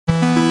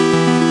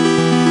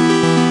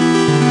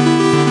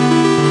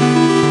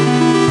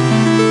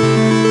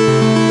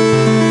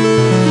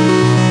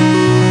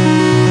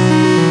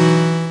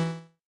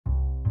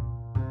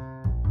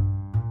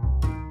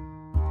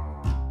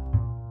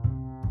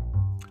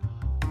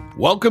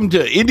Welcome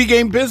to Indie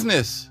Game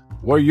Business,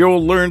 where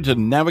you'll learn to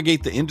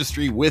navigate the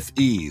industry with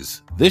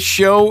ease. This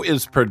show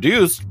is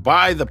produced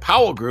by the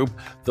Powell Group,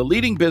 the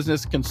leading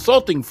business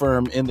consulting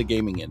firm in the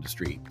gaming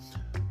industry.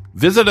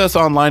 Visit us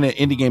online at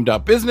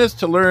indiegame.business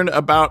to learn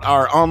about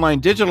our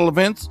online digital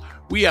events.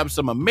 We have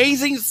some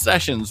amazing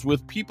sessions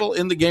with people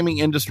in the gaming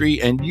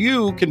industry, and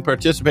you can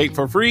participate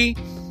for free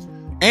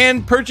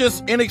and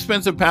purchase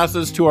inexpensive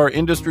passes to our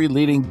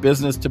industry-leading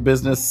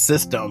business-to-business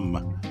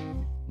system.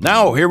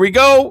 Now, here we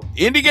go,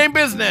 Indie Game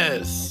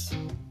Business.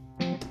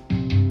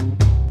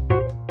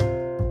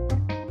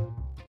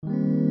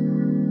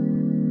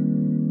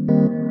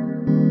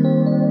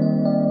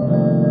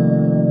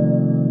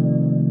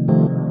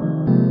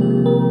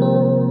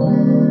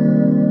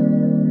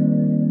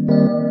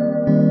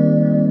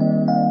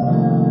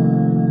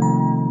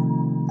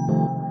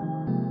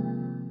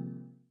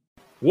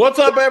 What's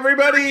up,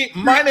 everybody?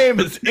 My name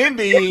is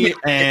Indy,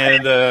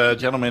 and the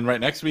gentleman right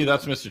next to me,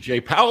 that's Mr.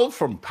 Jay Powell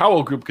from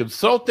Powell Group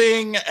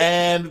Consulting.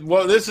 And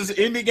well, this is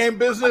Indie Game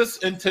Business,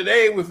 and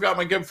today we've got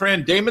my good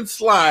friend Damon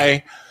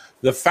Sly,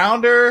 the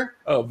founder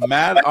of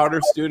Mad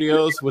Otter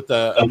Studios with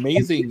the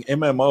amazing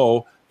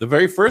MMO, the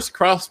very first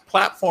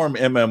cross-platform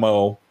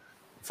MMO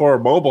for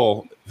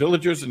mobile,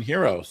 Villagers and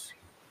Heroes.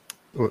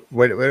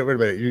 Wait a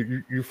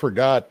minute. You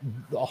forgot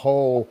the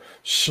whole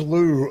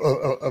slew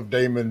of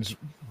Damon's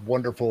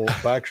wonderful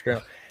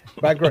background.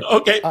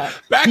 Okay,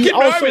 back in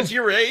when I was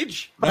your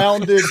age.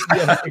 Founded,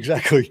 yeah,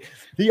 exactly.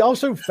 He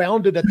also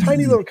founded a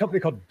tiny little company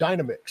called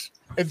Dynamix.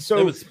 And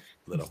so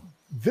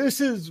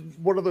this is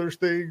one of those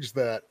things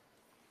that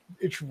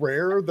it's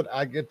rare that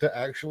I get to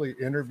actually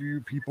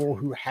interview people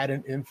who had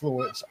an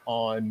influence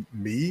on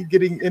me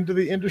getting into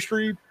the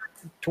industry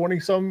 20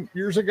 some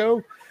years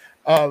ago.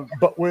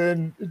 But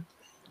when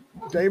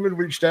Damon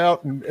reached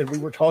out and we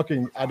were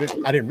talking, I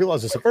didn't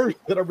realize this at first.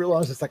 Then I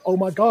realized it's like, oh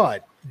my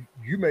God,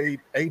 you made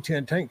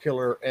A10 Tank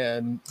Killer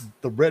and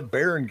the Red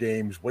Baron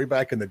games way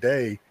back in the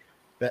day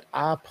that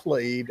I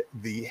played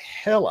the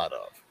hell out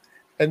of.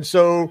 And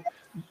so,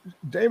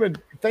 Damon,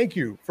 thank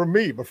you from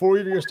me before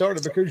we even get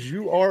started, because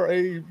you are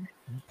a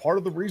part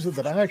of the reason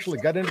that I actually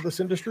got into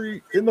this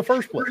industry in the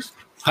first place.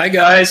 Hi,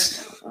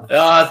 guys.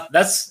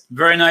 That's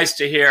very nice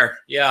to hear.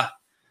 Yeah.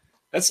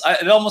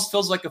 It almost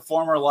feels like a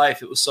former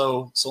life. It was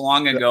so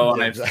long ago,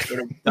 and I've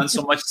sort of done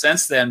so much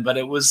since then. But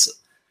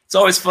it's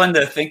always fun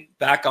to think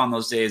back on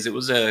those days. It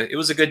was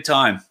a good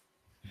time.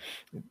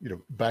 You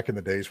know, back in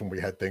the days when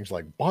we had things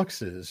like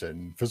boxes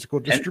and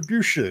physical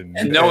distribution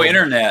and no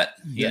internet.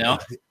 You know,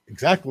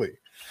 exactly.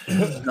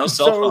 No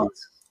cell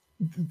phones.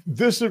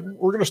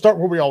 We're going to start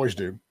where we always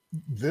do.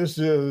 This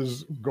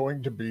is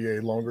going to be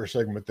a longer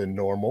segment than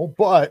normal,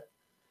 but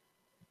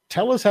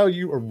tell us how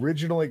you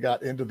originally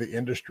got into the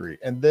industry,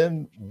 and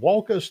then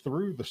walk us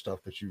through the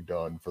stuff that you've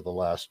done for the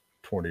last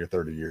 20 or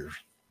 30 years.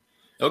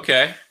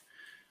 Okay.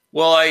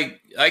 Well, I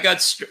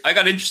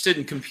got interested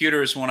in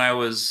computers when I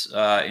was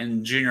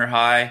in junior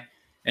high,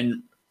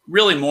 and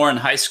really more in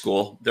high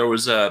school. There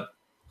was a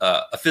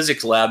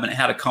physics lab, and it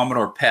had a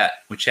Commodore PET,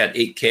 which had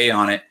 8K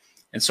on it.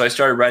 And so I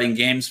started writing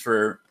games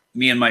for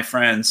me and my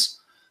friends.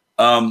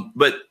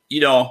 But,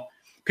 you know,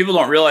 people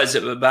don't realize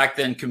it, but back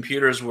then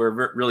computers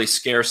were really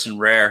scarce and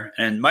rare,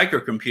 and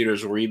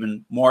microcomputers were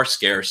even more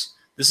scarce.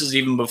 This is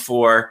even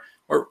before,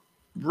 or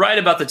right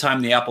about the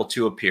time the Apple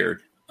II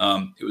appeared.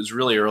 It was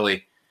really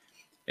early.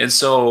 And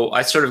so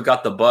I sort of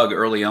got the bug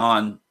early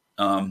on,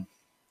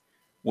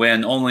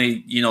 when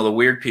only, you know, the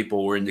weird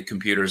people were into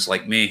computers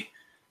like me.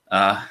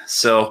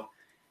 So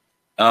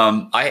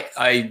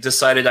I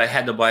decided I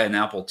had to buy an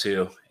Apple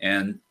II,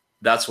 and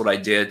that's what I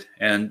did.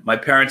 And my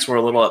parents were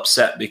a little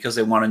upset because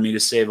they wanted me to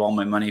save all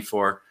my money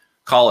for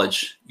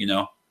college, you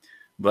know,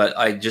 but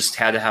I just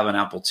had to have an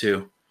Apple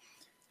II.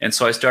 And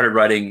so I started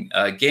writing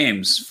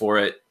games for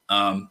it,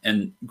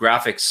 and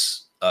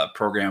graphics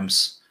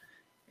programs.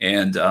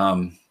 And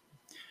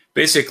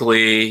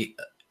basically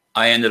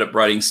I ended up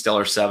writing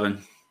Stellar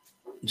 7.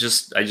 I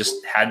just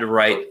had to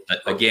write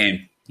a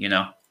game, you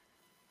know.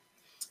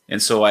 And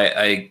so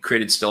I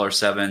created Stellar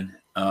 7,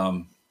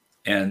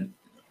 and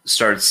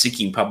started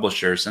seeking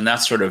publishers, and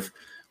that's sort of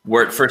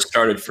where it first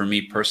started for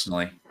me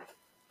personally.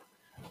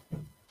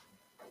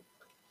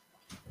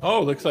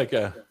 Oh, looks like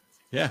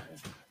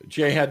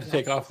Jay had to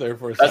take off there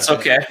for a That's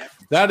second. okay.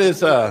 That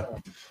is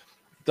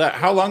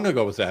how long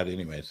ago was that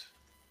anyways?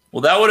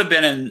 Well, that would have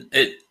been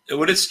it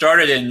would have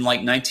started in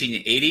like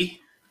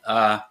 1980,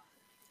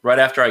 right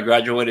after I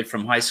graduated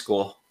from high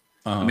school.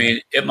 I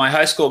mean, at my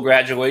high school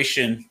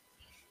graduation,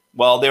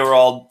 while they were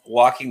all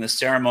walking the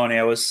ceremony,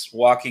 I was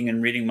walking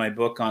and reading my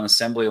book on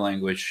assembly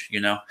language,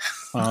 you know,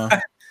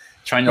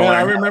 trying to learn.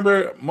 I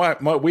remember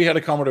we had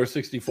a Commodore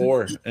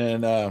 64,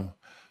 and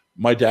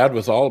my dad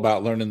was all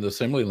about learning the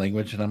assembly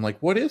language. And I'm like,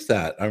 what is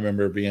that? I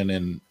remember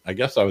being I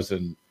guess I was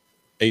in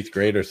 8th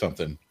grade or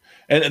something.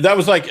 And that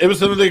was like, it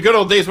was the good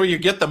old days where you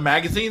get the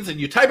magazines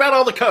and you type out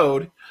all the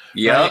code.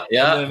 Yeah, right?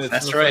 Yeah,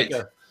 that's right.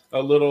 Like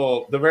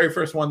the very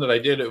first one that I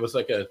did, it was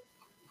like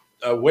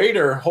a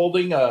waiter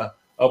holding a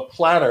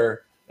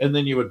platter, and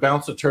then you would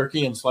bounce a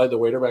turkey and slide the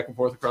waiter back and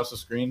forth across the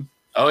screen.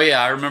 Oh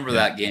yeah, I remember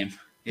that game.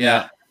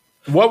 Yeah.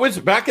 What was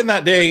back in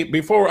that day?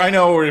 Before I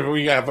know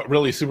we have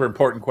really super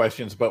important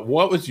questions, but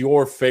what was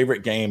your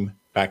favorite game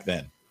back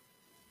then?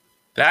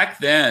 Back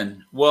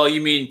then, well,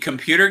 you mean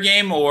computer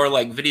game or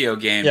like video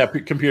game? Yeah,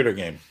 computer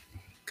game.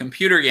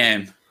 Computer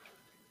game.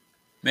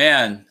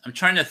 Man, I'm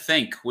trying to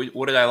think.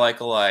 What did I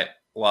like a lot?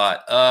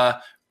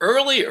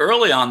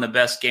 Early on, the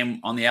best game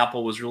on the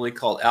Apple was really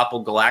called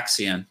Apple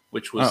Galaxian,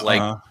 which was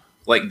like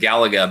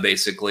Galaga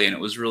basically, and it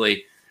was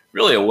really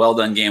a well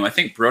done game. I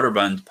think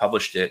Broderbund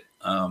published it,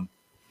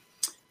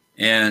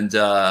 and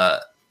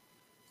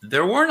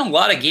there weren't a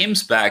lot of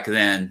games back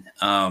then.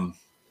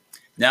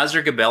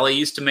 Nazir Gabelli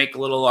used to make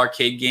little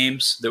arcade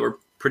games that were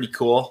pretty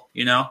cool,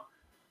 you know.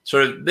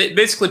 Sort of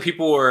basically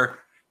people were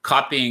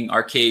copying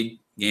arcade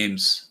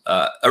games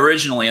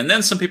originally, and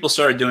then some people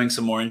started doing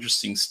some more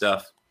interesting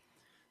stuff.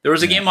 There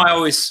was a game I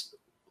always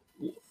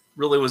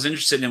really was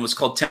interested in. It was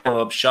called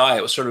Temple of Shy.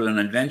 It was sort of an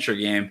adventure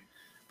game,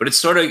 but it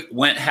sort of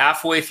went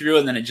halfway through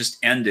and then it just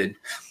ended.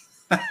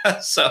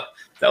 So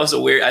that was a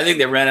weird. I think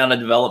they ran out of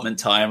development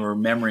time or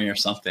memory or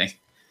something.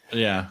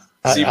 Yeah.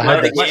 See,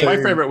 my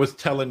favorite was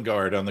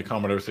Telengard on the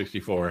Commodore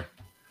 64.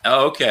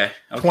 Oh, okay.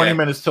 20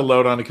 minutes to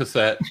load on a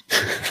cassette.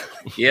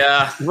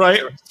 Yeah.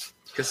 Right?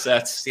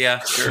 Cassettes. Yeah,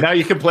 sure. Now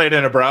you can play it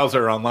in a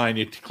browser online.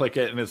 You click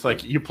it, and it's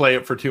like you play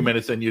it for 2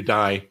 minutes and you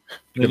die.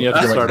 Then you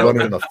have to start over.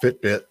 In a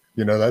Fitbit.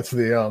 You know, that's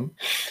the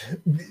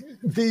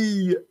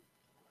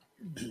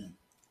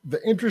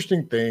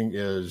interesting thing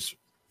is,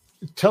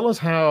 tell us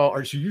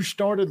how. So you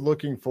started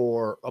looking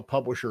for a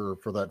publisher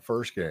for that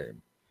first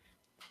game.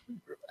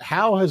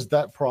 How was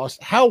that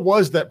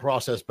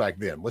process back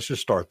then? Let's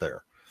just start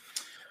there.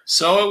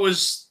 So it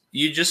was,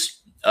 you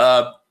just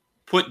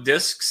put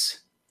discs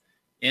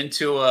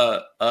into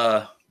a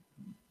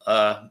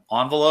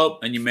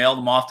envelope and you mail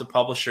them off to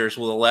publishers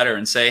with a letter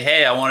and say,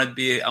 hey, I want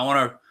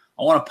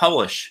to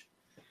publish.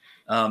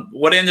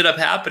 What ended up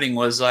happening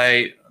was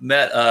I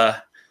met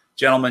a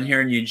gentleman here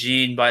in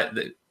Eugene by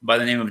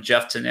the name of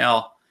Jeff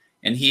Tennell,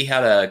 and he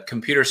had a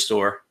computer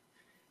store.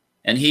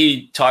 And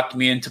he talked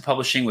me into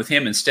publishing with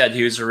him instead.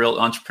 He was a real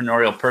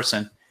entrepreneurial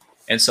person.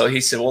 And so he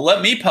said, well,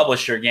 let me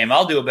publish your game.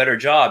 I'll do a better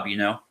job, you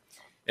know.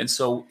 And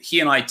so he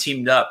and I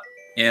teamed up,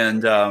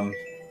 and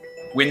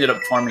we ended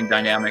up forming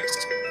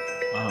Dynamics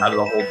out of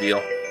the whole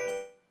deal.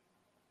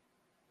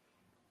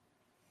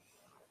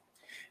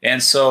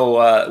 And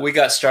so we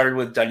got started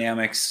with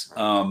Dynamics.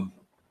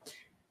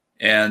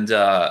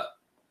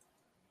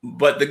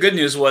 But the good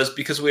news was,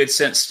 because we had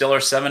sent Stiller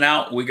 7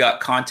 out, we got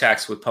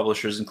contacts with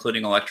publishers,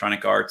 including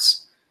Electronic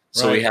Arts.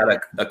 So we had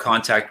a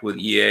contact with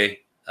EA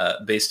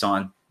based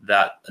on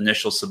that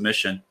initial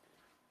submission.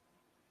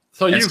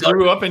 So you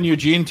grew up in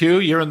Eugene too?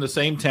 You're in the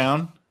same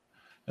town?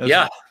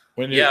 Yeah.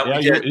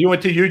 You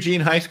went to Eugene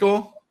High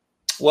School?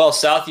 Well,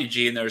 South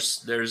Eugene.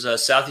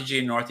 There's South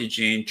Eugene, North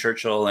Eugene,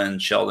 Churchill,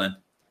 and Sheldon.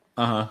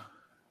 Uh-huh.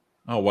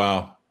 Oh,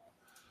 wow.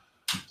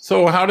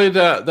 So how did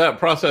that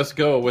process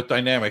go with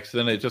Dynamics?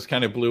 Then it just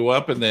kind of blew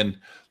up, and then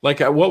like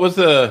what was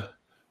the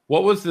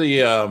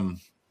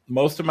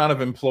most amount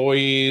of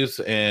employees,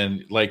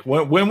 and like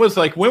when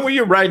were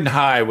you riding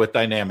high with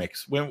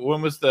Dynamics? When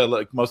was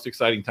the most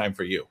exciting time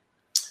for you?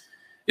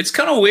 It's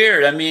kind of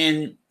weird. I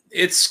mean,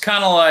 it's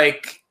kind of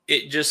like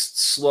it just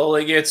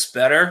slowly gets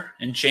better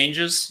and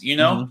changes, you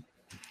know.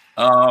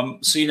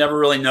 Mm-hmm. So you never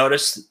really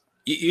notice.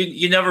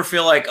 You never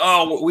feel like,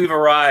 oh, we've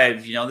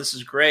arrived. You know, this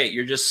is great.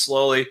 You're just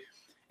slowly.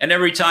 And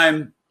every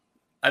time,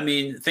 I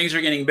mean, things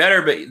are getting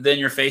better, but then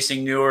you're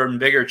facing newer and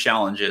bigger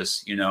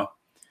challenges, you know?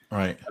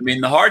 Right. I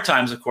mean, the hard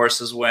times, of course,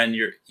 is when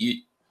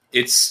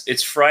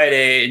it's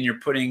Friday and you're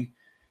putting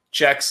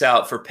checks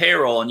out for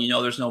payroll and you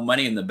know there's no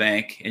money in the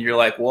bank. And you're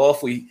like, well,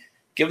 if we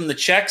give them the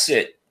checks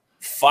at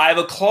 5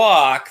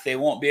 o'clock, they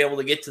won't be able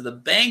to get to the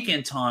bank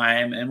in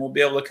time, and we'll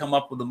be able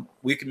to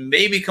we can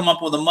maybe come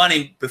up with the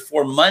money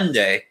before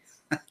Monday.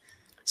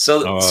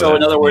 So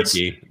in other words,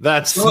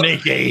 that's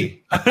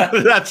sneaky.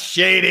 That's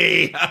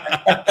shady.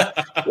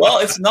 Well,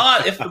 it's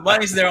not. If the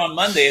money's there on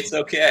Monday, it's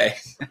okay.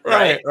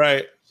 Right.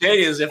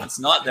 Shady is if it's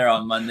not there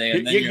on Monday,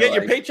 and then you get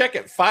your paycheck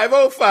at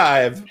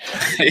 5:05.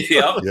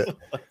 Yep. Yeah.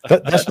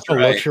 That's not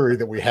a luxury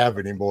that we have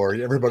anymore.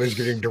 Everybody's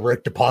getting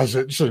direct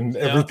deposits and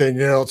everything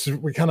else.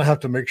 We kind of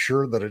have to make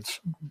sure that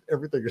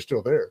everything is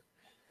still there.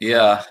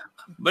 Yeah,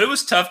 but it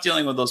was tough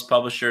dealing with those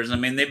publishers. I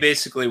mean, they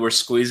basically were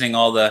squeezing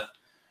all the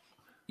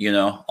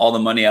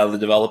money out of the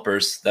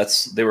developers.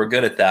 They were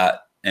good at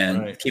that,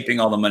 and keeping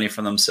all the money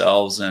for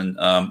themselves. And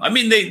I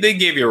mean, they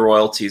gave you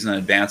royalties and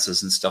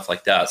advances and stuff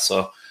like that.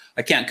 So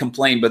I can't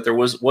complain, but there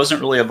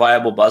wasn't really a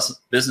viable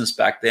business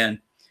back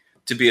then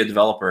to be a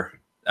developer.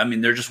 I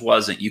mean, there just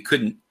wasn't. You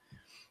couldn't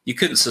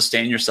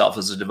sustain yourself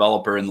as a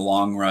developer in the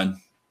long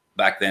run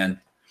back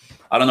then.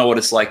 I don't know what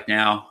it's like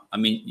now. I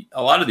mean,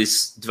 a lot of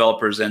these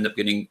developers end up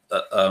getting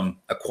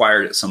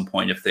acquired at some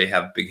point if they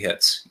have big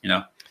hits, you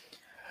know?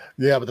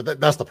 Yeah, but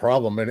that's the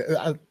problem.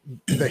 And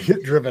the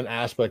hit-driven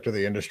aspect of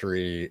the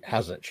industry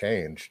hasn't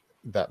changed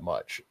that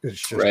much. It's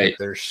just that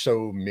there's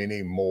so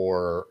many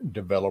more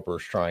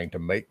developers trying to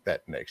make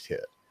that next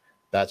hit.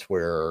 That's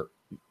where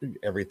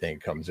everything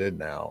comes in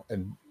now.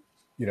 And,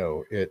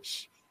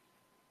 it's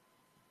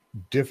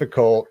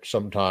difficult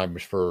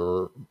sometimes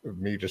for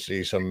me to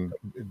see some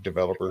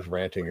developers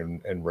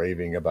ranting and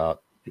raving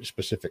about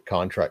specific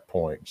contract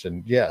points.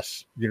 And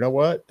yes, you know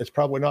what? It's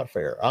probably not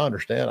fair. I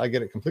understand. I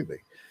get it completely.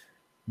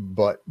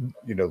 But,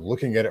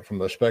 looking at it from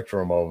the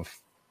spectrum of,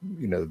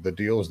 the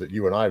deals that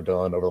you and I have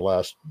done over the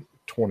last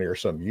 20 or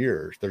some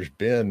years, there's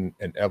been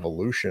an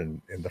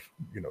evolution in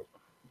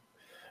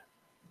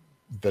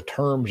the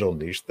terms on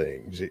these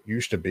things. It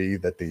used to be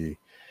that the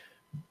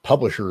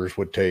publishers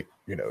would take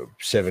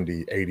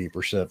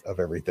 70-80% of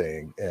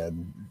everything,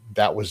 and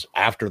that was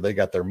after they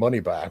got their money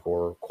back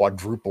or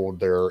quadrupled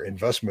their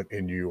investment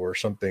in you or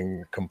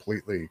something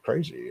completely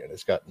crazy. And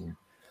it's gotten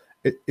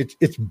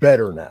it's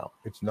better now.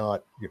 It's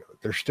not,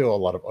 there's still a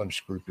lot of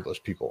unscrupulous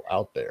people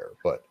out there,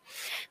 but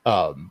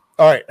all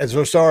right. And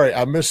so sorry,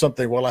 I missed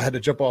something. Well, I had to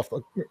jump off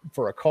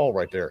for a call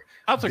right there.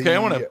 That's okay. I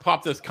want to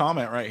pop this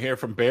comment right here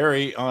from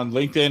Barry on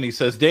LinkedIn. He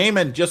says,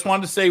 Damon, just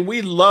wanted to say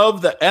we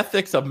love the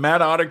ethics of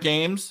Matt Otter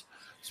Games,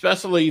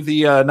 especially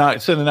the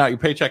not sending out your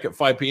paycheck at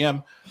 5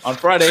 p.m. on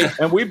Friday.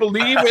 And we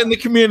believe in the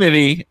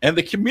community, and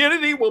the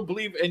community will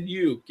believe in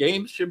you.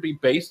 Games should be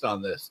based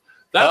on this.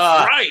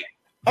 That's right.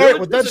 All right,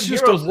 well, that's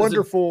just a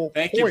wonderful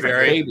Thank you,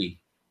 Barry. Baby.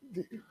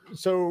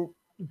 So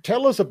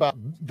tell us about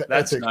the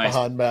ethics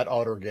behind Matt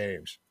Otter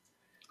Games.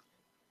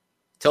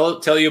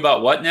 Tell you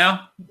about what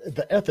now?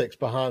 The ethics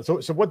behind. So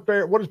what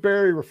is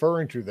Barry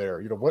referring to there?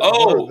 What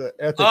are the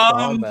ethics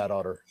behind Matt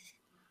Otter?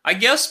 I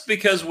guess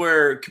because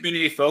we're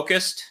community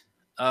focused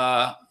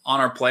on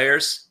our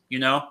players,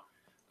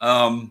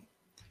 and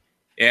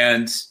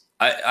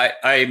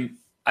I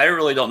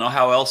really don't know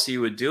how else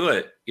you would do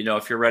it.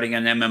 If you're running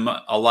an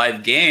MMO, a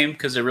live game,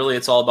 because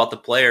it's all about the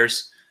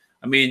players.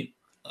 I mean,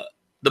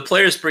 the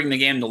players bring the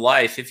game to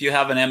life. If you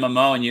have an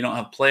MMO and you don't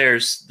have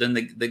players, then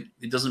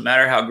it doesn't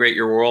matter how great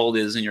your world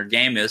is and your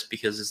game is,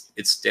 because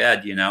it's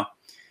dead,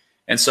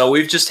 And so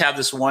we've just had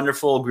this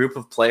wonderful group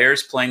of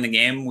players playing the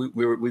game.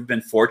 We've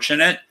been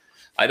fortunate.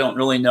 I don't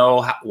really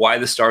know why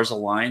the stars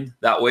aligned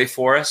that way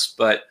for us,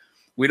 but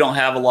we don't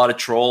have a lot of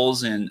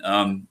trolls and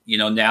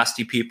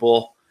nasty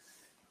people.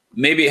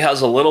 Maybe it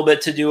has a little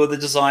bit to do with the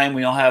design.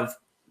 We don't have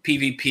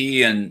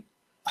PvP and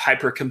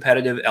hyper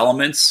competitive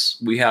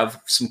elements. We have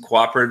some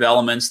cooperative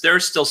elements.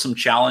 There's still some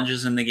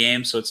challenges in the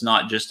game, so it's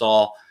not just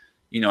all,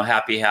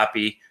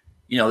 happy.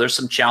 There's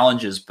some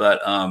challenges,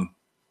 but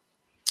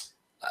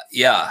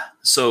yeah.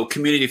 So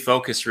community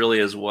focus really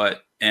is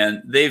what,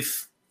 and they've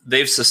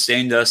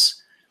sustained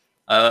us.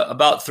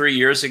 About 3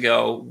 years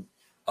ago,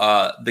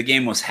 the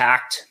game was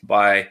hacked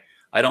by,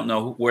 I don't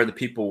know where the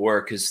people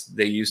were because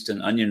they used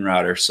an onion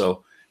router.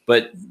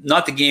 But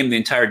not the game. The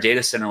entire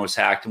data center was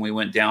hacked, and we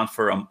went down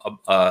for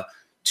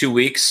 2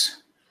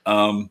 weeks,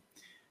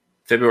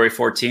 February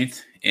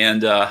 14th,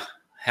 and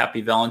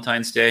happy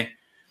Valentine's Day.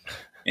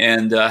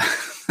 And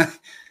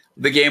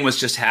the game was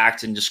just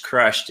hacked and just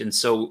crushed. And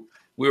so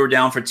we were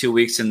down for 2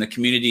 weeks, and the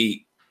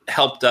community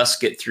helped us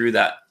get through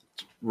that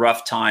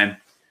rough time.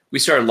 We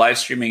started live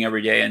streaming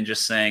every day and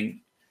just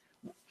saying,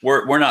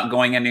 we're not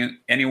going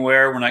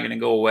anywhere. We're not going to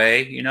go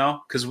away,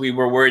 because we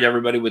were worried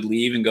everybody would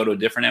leave and go to a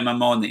different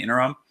MMO in the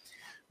interim.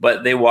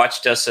 But they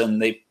watched us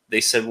and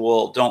they said,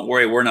 well, don't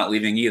worry, we're not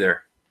leaving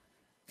either.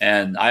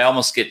 And I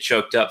almost get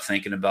choked up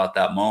thinking about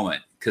that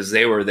moment, because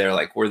they were there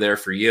like, we're there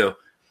for you.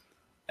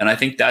 And I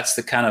think that's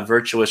the kind of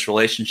virtuous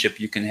relationship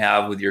you can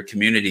have with your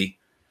community.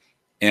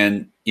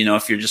 And,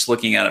 if you're just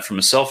looking at it from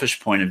a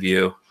selfish point of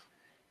view,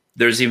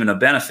 there's even a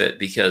benefit,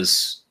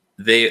 because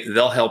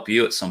they'll help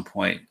you at some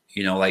point,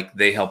 like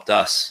they helped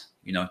us,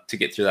 to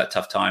get through that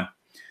tough time.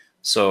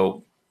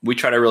 So we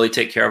try to really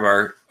take care of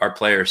our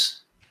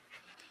players.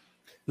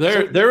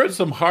 There are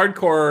some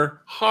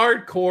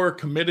hardcore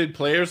committed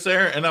players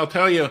there. And I'll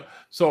tell you,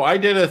 so I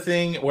did a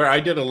thing where I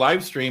did a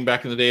live stream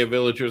back in the day of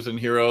Villagers and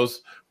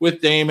Heroes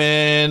with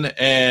Damon,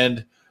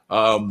 and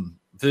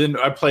then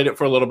I played it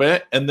for a little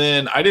bit, and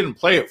then I didn't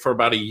play it for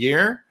about a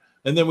year.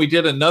 And then we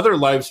did another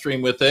live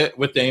stream with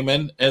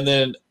Damon. And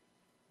then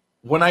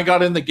when I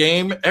got in the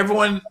game,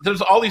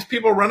 there's all these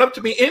people run up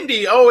to me,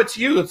 Indy, oh, it's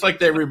you. It's like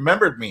they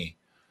remembered me.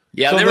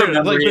 Yeah, so they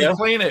remember you. Been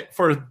playing it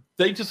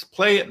they just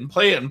play it and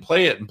play it and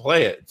play it and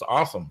play it. It's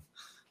awesome.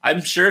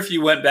 I'm sure if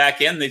you went back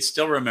in, they'd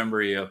still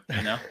remember you,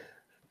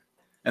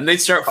 and they'd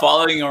start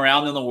following you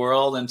around in the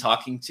world and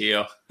talking to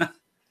you.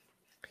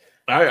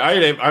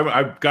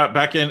 I got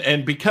back in,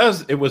 and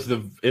because it was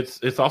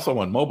it's also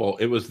on mobile.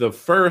 It was the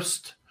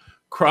first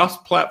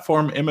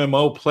cross-platform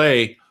MMO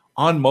play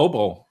on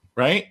mobile,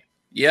 right?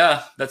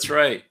 Yeah, that's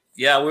right.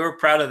 Yeah, we were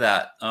proud of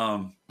that.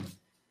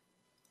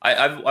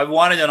 I've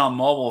wanted it on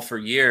mobile for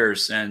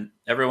years, and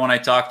everyone I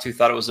talked to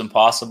thought it was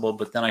impossible.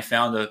 But then I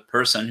found a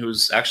person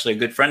who's actually a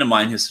good friend of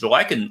mine who said, "Well,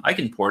 I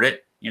can port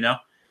it." And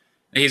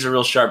he's a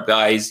real sharp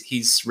guy.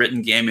 He's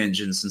written game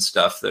engines and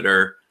stuff that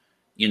are,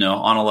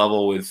 on a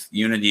level with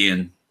Unity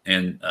and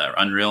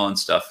Unreal and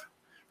stuff.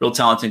 Real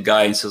talented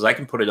guy. He says, "I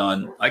can put it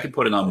on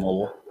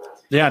mobile."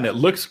 Yeah, and it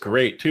looks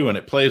great too, and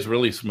it plays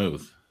really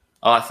smooth.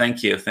 Oh,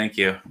 thank you.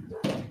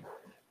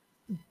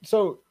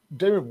 So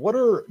David, what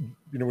are,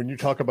 when you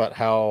talk about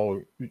how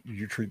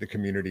you treat the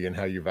community and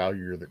how you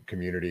value the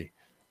community,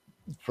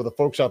 for the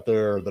folks out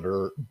there that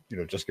are,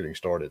 just getting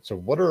started. So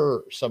what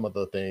are some of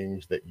the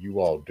things that you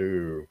all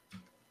do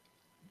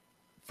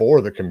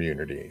for the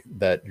community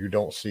that you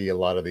don't see a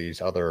lot of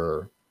these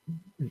other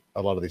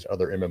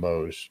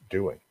MMOs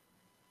doing?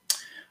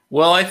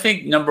 Well, I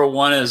think number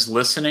one is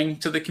listening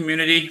to the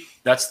community.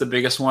 That's the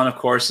biggest one, of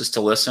course, is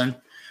to listen.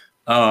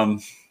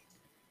 And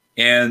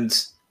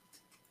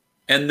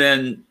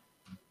then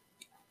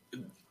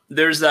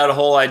there's that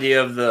whole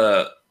idea of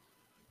the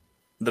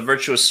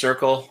virtuous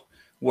circle,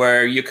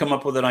 where you come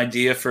up with an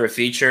idea for a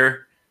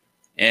feature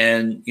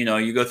and,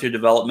 you go through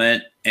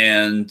development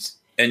and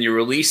you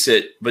release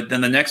it. But then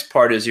the next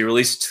part is you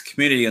release it to the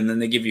community, and then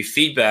they give you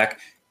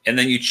feedback, and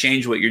then you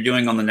change what you're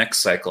doing on the next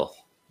cycle,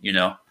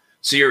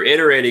 So you're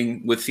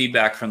iterating with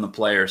feedback from the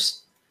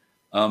players.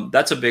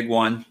 That's a big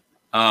one.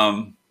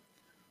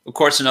 Of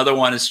course, another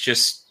one is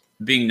just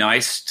being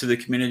nice to the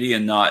community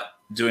and not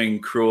doing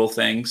cruel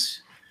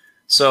things.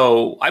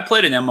 So I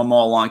played an MMO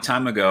a long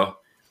time ago,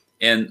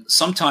 and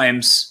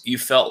sometimes you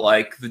felt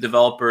like the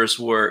developers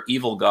were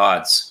evil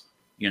gods,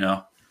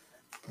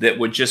 that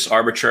would just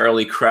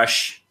arbitrarily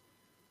crush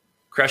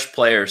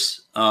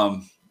players,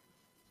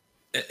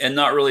 and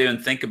not really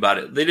even think about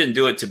it. They didn't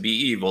do it to be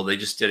evil. They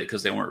just did it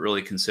because they weren't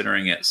really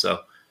considering it. So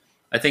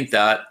I think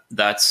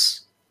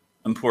that's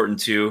important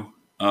too.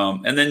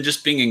 And then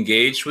just being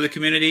engaged with the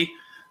community,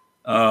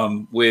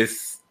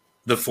 with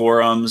the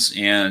forums,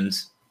 and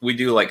we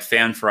do like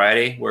Fan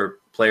Friday, where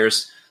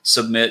players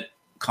submit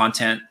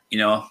content,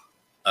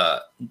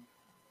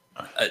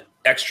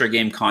 extra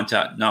game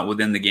content, not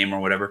within the game or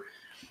whatever,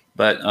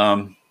 but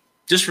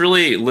just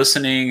really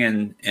listening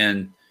and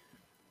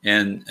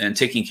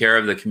taking care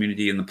of the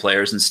community and the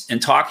players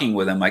and talking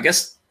with them. I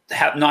guess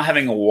not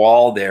having a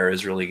wall there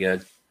is really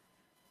good.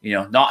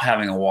 Not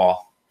having a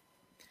wall.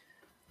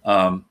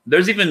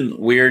 There's even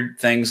weird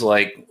things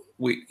like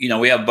we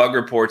have bug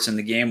reports in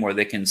the game where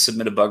they can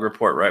submit a bug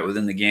report right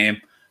within the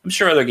game. I'm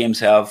sure other games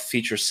have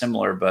features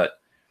similar, but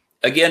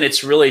again,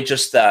 it's really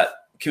just that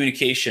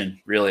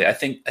communication. Really, I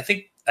think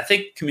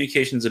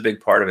communication is a big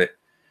part of it.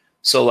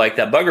 So like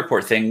that bug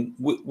report thing,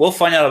 we'll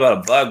find out about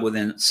a bug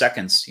within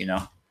seconds,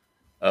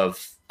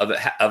 of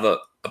a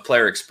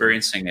player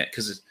experiencing it,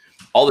 because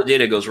all the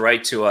data goes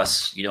right to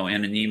us, in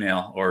an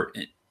email or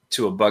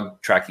to a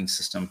bug tracking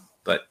system.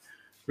 But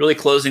really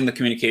closing the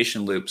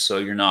communication loop so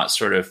you're not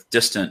sort of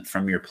distant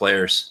from your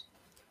players.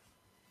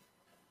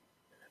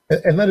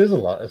 And that is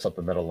it's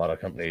something that a lot of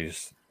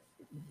companies,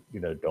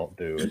 don't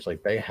do. It's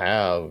like they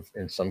have,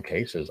 in some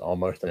cases,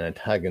 almost an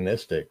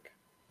antagonistic,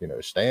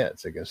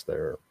 stance against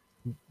their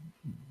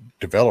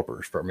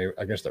developers,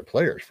 against their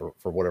players for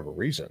whatever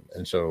reason.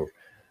 And so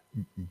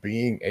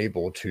being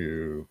able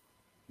to,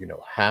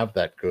 have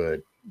that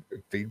good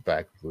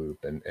feedback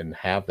loop and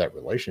have that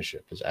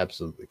relationship is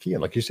absolutely key.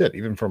 And like you said,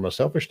 even from a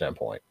selfish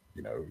standpoint,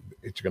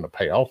 it's going to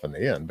pay off in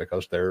the end,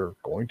 because they're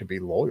going to be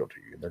loyal to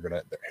you and they're going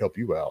to help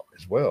you out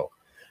as well.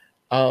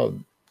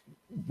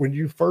 When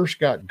you first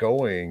got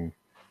going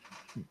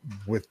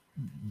with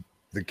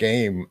the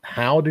game,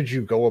 how did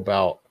you go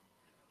about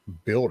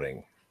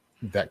building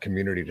that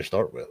community to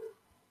start with?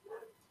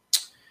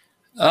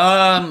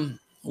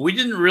 We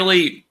didn't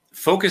really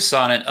focus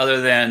on it,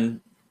 other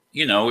than,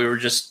 we were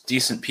just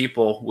decent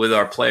people with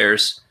our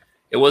players.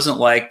 It wasn't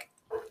like,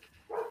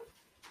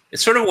 it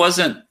sort of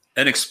wasn't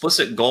an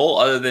explicit goal,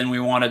 other than we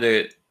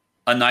wanted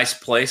a nice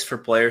place for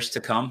players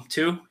to come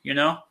to,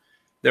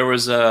 There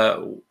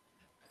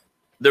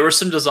were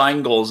some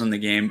design goals in the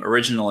game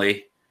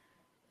originally.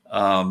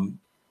 One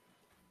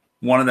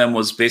of them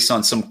was based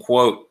on some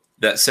quote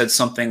that said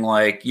something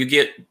like, you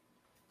get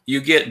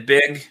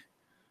big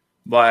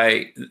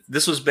by,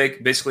 this was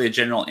basically a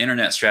general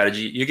internet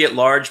strategy. You get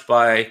large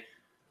by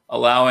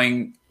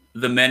allowing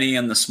the many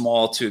and the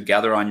small to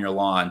gather on your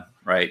lawn,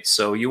 right?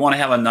 So you want to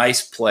have a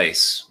nice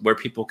place where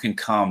people can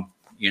come,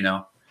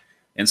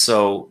 And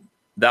so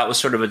that was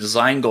sort of a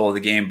design goal of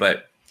the game.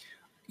 But,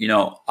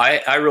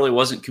 I really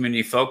wasn't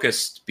community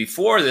focused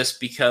before this,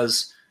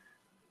 because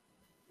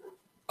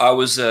I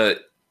was a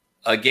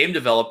game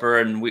developer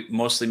and we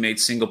mostly made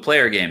single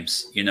player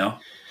games,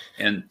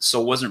 and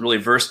so wasn't really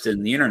versed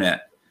in the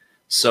internet.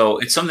 So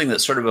it's something that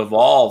sort of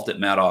evolved at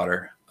Mad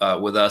Otter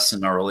with us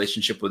and our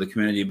relationship with the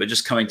community, but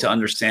just coming to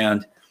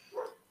understand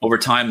over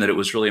time that it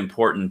was really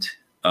important.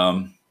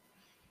 But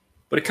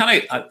it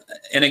kind of,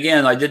 and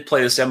again, I did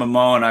play this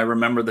MMO, and I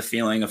remember the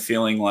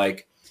feeling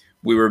like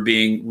we were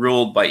being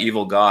ruled by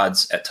evil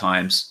gods at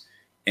times,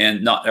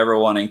 and not ever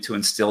wanting to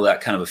instill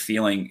that kind of a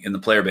feeling in the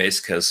player base,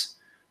 because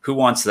who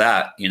wants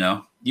that?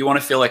 You want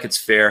to feel like it's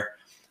fair.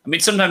 I mean,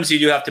 sometimes you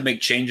do have to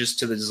make changes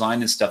to the design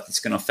and stuff that's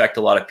going to affect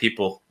a lot of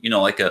people,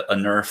 like a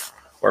nerf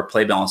or a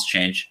play balance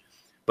change.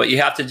 But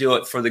you have to do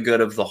it for the good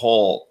of the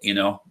whole,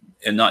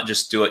 and not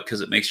just do it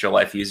because it makes your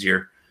life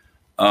easier.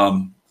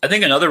 I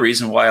think another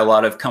reason why a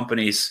lot of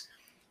companies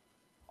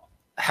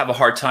have a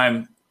hard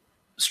time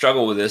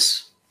struggle with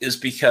this is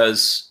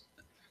because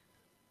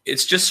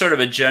it's just sort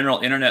of a general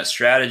internet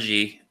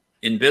strategy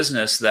in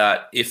business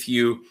that if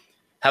you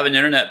have an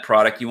internet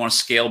product, you want to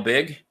scale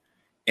big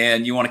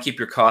and you want to keep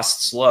your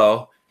costs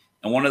low.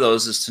 And one of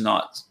those is to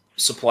not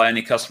supply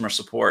any customer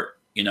support,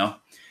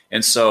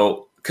 And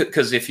so,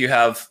 because if you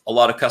have a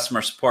lot of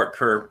customer support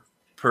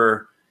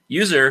per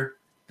user,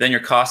 then your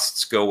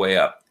costs go way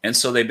up. And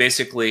so they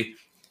basically,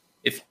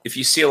 if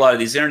you see a lot of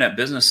these internet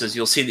businesses,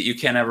 you'll see that you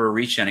can't ever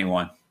reach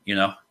anyone,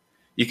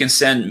 You can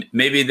send,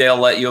 maybe they'll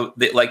let you,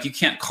 you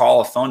can't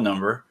call a phone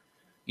number,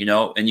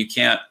 and you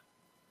can't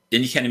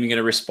even get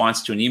a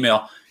response to an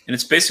email. And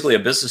it's basically a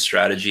business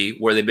strategy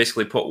where they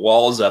basically put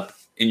walls up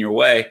in your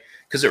way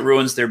because it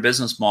ruins their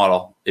business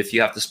model if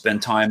you have to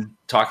spend time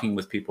talking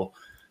with people.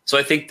 So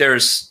I think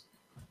there's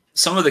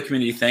some of the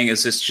community thing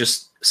is it's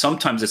just,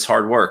 sometimes it's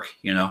hard work,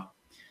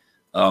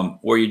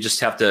 where you just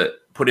have to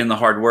put in the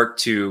hard work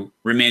to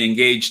remain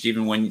engaged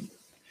even when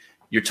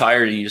you're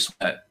tired and you just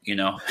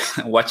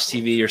watch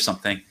TV or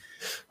something.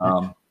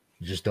 You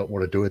just don't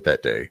want to do it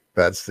that day.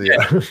 That's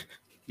the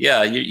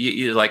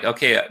you're like,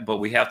 okay, but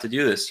we have to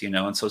do this,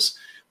 And so,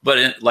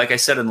 but like I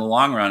said, in the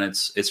long run,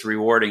 it's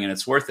rewarding and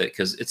it's worth it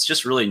because it's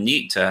just really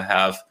neat to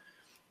have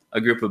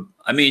a group of.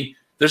 I mean,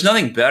 there's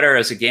nothing better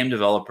as a game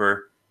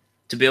developer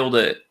to be able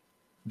to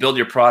build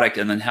your product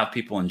and then have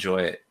people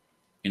enjoy it.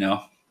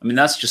 I mean,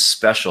 that's just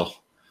special.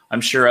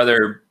 I'm sure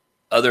other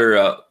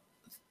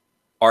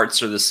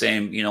arts are the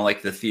same,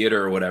 like the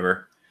theater or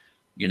whatever,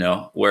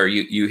 where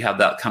you have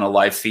that kind of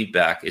live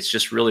feedback. It's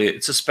just really,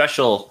 it's a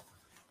special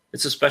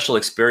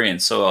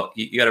experience. So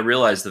you got to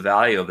realize the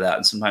value of that.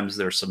 And sometimes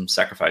there's some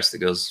sacrifice that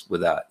goes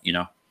with that,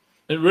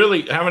 And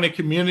really having a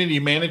community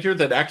manager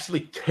that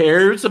actually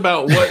cares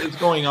about what is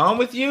going on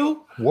with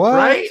you. What?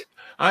 Right?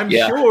 I'm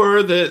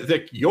sure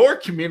that your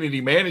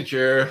community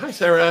manager, hi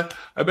Sarah,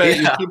 I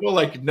bet people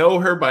know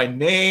her by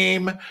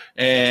name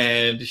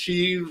and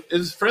she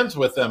is friends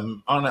with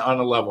them on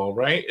a level,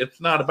 right?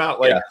 It's not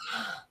about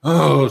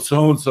oh,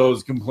 so-and-so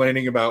is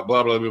complaining about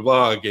blah, blah, blah,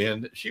 blah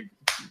again.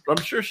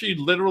 I'm sure she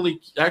literally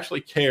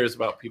actually cares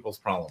about people's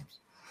problems.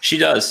 She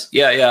does.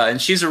 Yeah.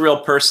 And she's a real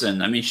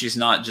person. I mean, she's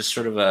not just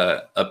sort of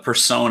a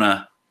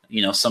persona.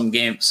 Some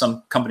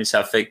companies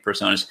have fake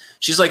personas.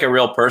 She's like a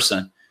real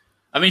person.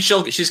 I mean,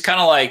 she's kind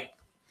of like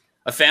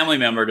a family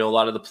member to a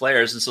lot of the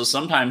players. And so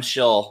sometimes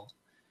she'll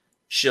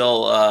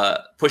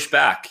push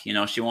back.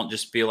 She won't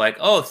just be like,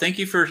 oh, thank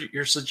you for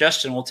your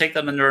suggestion. We'll take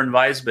that under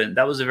advisement.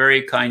 That was a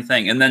very kind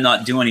thing. And then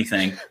not do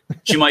anything.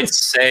 She might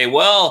say,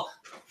 well,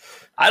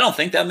 I don't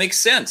think that makes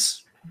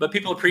sense. But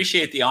people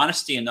appreciate the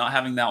honesty and not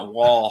having that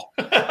wall,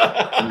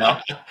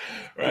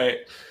 Right.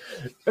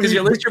 Because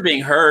at least you're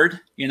being heard,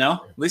 At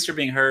least you're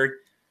being heard.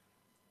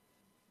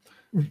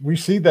 We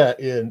see that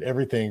in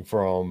everything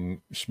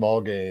from small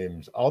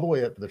games all the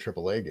way up to the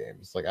AAA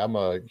games. I'm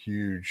a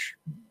huge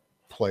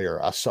player.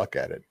 I suck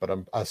at it, but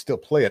I still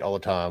play it all the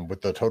time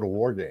with the Total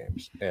War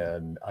games.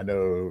 And I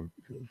know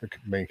the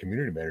main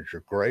community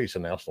manager, Grace,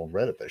 announced on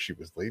Reddit that she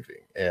was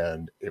leaving.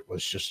 And it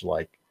was just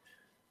like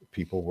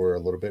people were a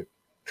little bit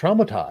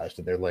traumatized.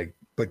 And they're like,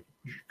 but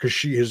because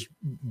she is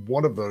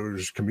one of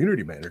those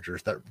community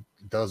managers that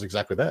does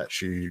exactly that.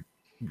 She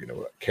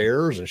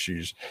cares, and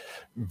she's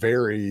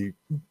very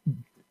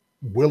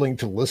willing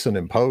to listen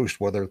and post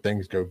whether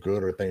things go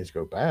good or things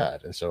go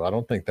bad. And so I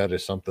don't think that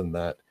is something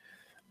that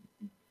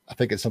I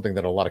think it's something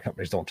that a lot of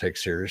companies don't take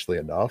seriously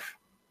enough.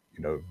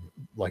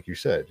 Like you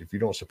said, if you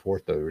don't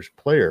support those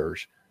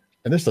players,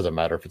 and this doesn't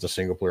matter if it's a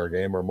single player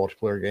game or a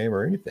multiplayer game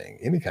or anything,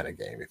 any kind of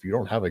game, if you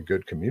don't have a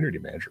good community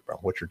manager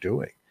about what you're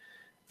doing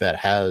that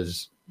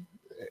has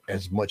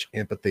as much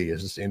empathy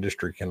as this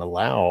industry can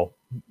allow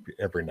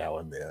every now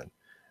and then,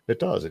 it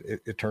does.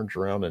 It turns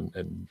around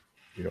and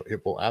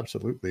it will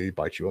absolutely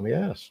bite you on the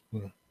ass.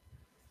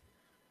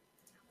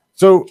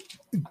 So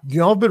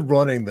y'all been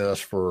running this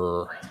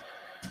for,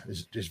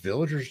 is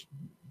Villagers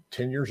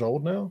 10 years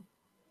old now?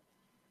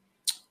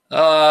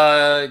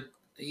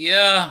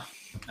 Yeah,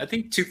 I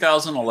think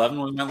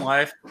 2011 we went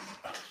live.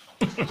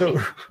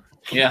 So,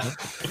 yeah.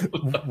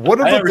 What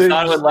are I the never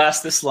thought it would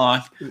last this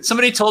long.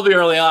 Somebody told me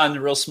early on,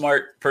 a real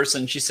smart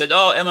person, she said,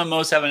 oh,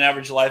 MMOs have an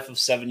average life of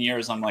 7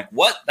 years. I'm like,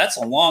 what? That's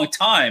a long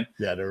time.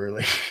 Yeah, they're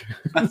really.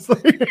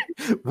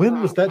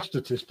 When was that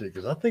statistic?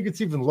 Because I think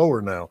it's even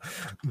lower now.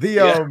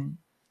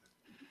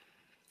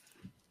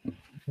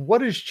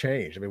 What has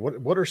changed? I mean,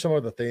 what are some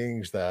of the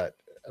things that,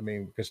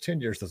 because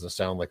 10 years doesn't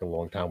sound like a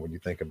long time when you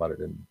think about it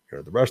in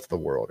the rest of the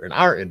world. In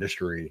our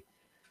industry,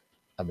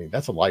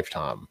 that's a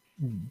lifetime.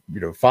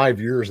 5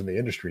 years in the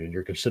industry and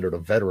you're considered a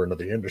veteran of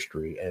the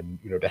industry. And,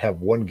 to have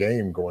one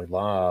game going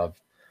live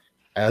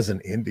as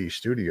an indie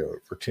studio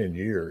for 10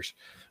 years,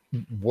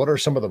 what are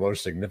some of the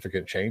most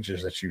significant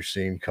changes that you've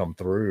seen come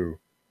through,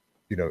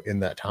 in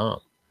that time?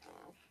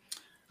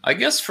 I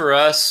guess for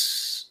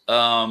us,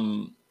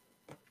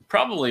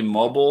 probably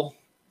mobile.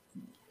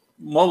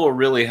 Mobile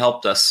really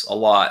helped us a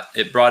lot.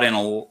 It brought in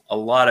a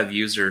lot of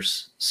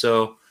users.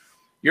 So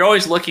you're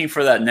always looking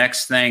for that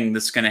next thing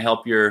that's going to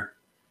help your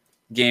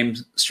game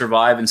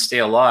survive and stay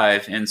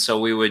alive. And so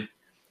we would,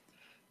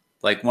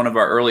 one of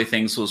our early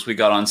things was we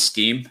got on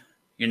Steam,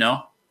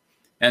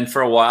 And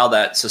for a while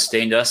that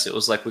sustained us. It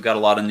was like we got a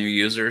lot of new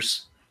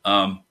users.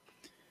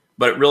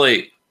 But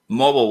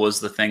mobile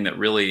was the thing that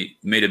really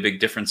made a big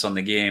difference on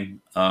the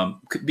game.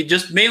 Could be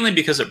just mainly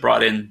because it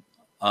brought in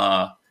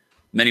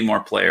many more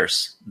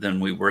players than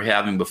we were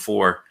having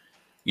before.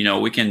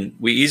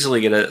 We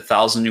easily get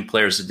 1,000 new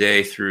players a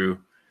day through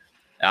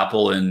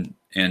Apple and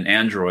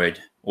Android.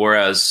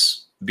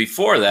 Whereas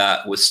before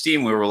that with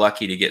Steam, we were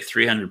lucky to get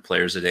 300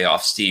 players a day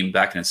off Steam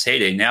back in its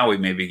heyday. Now we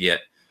maybe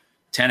get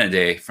 10 a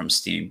day from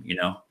Steam,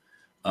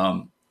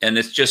 and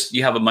it's just,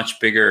 you have a much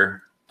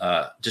bigger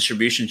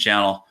distribution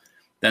channel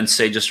than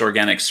say just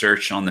organic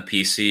search on the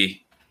PC,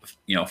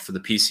 for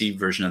the PC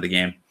version of the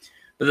game.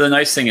 But the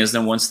nice thing is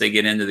then once they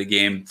get into the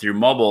game through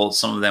mobile,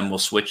 some of them will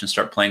switch and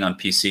start playing on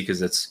PC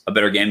because it's a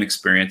better game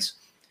experience.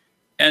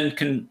 And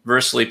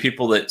conversely,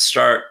 people that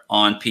start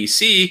on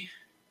PC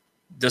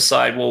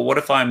decide, well, what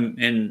if I'm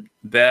in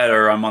bed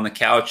or I'm on the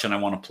couch and I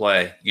want to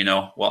play,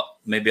 well,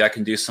 maybe I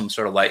can do some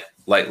sort of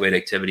lightweight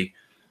activity.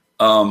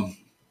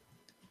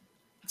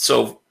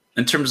 So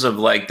in terms of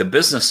like the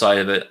business side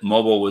of it,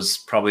 mobile was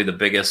probably the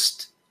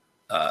biggest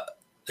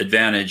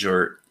advantage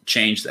or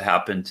change that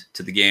happened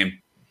to the game.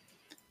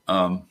 There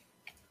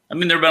have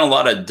been a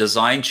lot of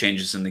design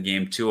changes in the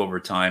game too over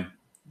time.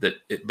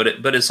 But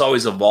it's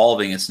always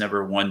evolving. It's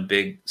never one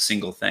big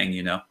single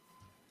thing,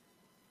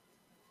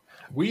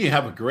 We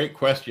have a great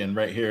question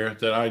right here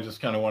that I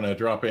just kind of want to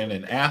drop in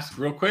and ask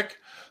real quick.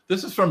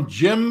 This is from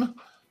Jim.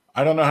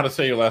 I don't know how to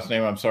say your last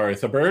name. I'm sorry.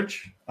 Thaberge.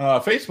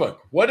 Facebook.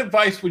 What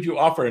advice would you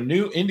offer a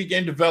new indie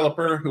game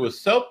developer who is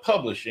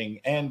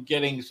self-publishing and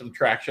getting some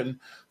traction?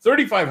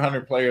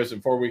 3,500 players in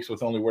 4 weeks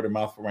with only word of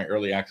mouth for my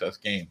early access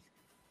game.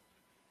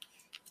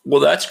 Well,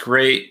 that's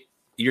great.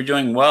 You're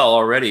doing well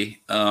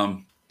already.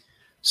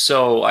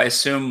 So I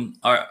assume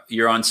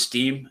you're on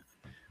Steam.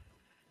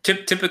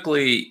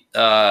 Typically,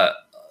 the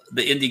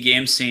indie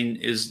game scene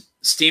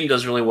Steam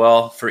does really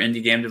well for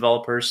indie game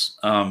developers.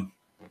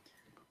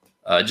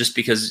 Just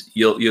because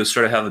you'll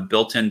sort of have a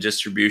built-in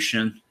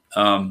distribution,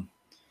 and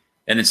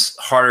it's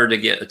harder to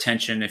get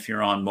attention if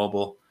you're on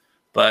mobile.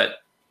 But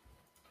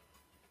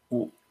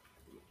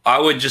I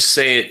would just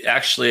say it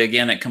actually,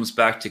 again, it comes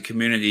back to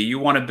community. You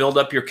want to build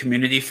up your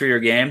community for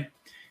your game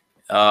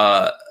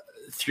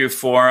through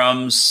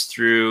forums,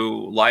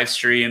 through live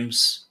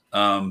streams,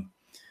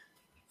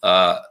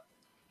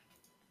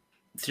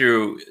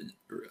 through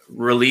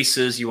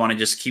releases. You want to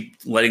just keep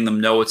letting them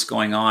know what's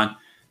going on.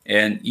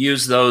 And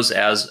use those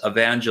as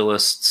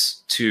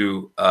evangelists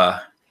to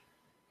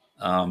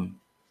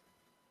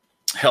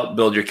help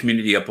build your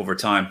community up over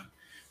time,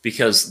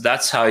 because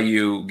that's how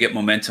you get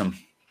momentum.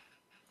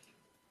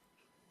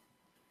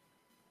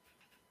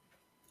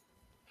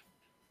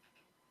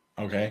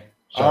 Okay.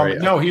 Sorry.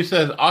 No, he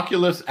says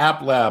Oculus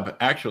App Lab,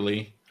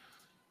 actually.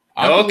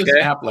 Oculus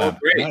okay. App Lab. Oh,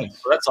 great.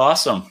 Nice. Well, that's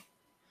awesome.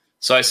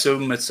 So I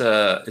assume it's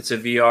a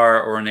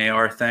VR or an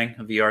AR thing,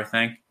 a VR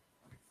thing.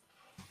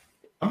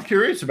 I'm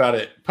curious about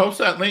it. Post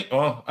that link.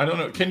 Well, I don't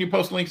know. Can you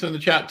post links in the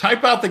chat?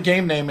 Type out the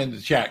game name in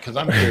the chat because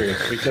I'm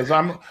curious. Because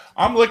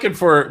I'm looking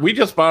for. We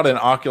just bought an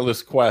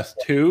Oculus Quest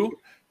 2,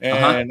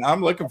 and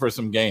I'm looking for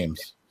some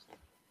games.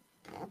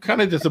 I'm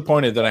kind of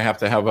disappointed that I have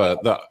to have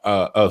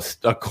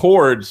a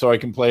cord so I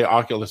can play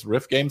Oculus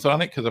Rift games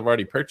on it because I've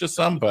already purchased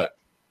some. But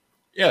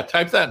yeah,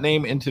 type that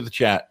name into the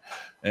chat,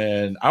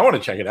 and I want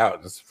to check it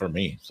out just for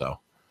me. So.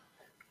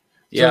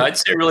 Yeah, I'd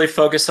say really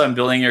focus on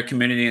building your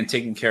community and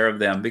taking care of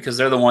them because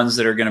they're the ones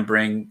that are going to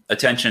bring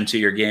attention to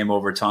your game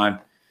over time.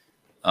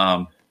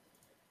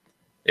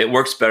 It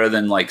works better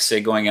than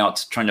say going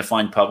out trying to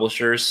find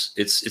publishers.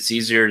 It's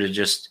easier to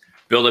just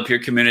build up your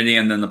community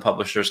and then the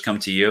publishers come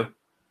to you.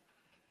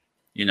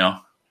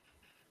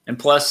 And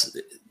plus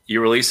you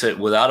release it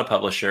without a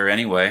publisher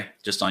anyway,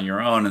 just on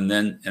your own, and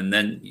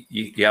then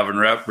you have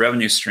a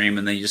revenue stream,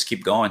 and then you just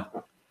keep going.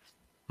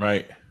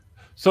 Right.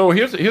 So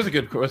here's a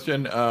good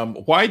question.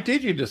 Why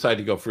did you decide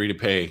to go free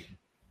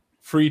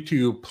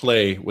to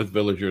play with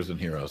Villagers and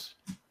Heroes?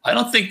 I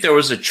don't think there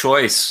was a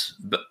choice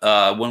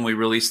when we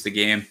released the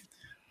game.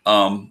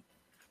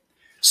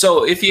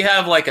 So if you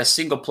have a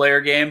single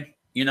player game,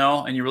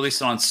 and you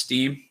release it on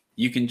Steam,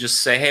 you can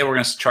just say, hey, we're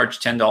going to charge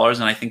 $10.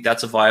 And I think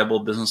that's a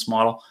viable business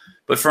model.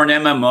 But for an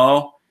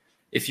MMO,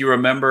 if you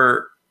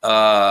remember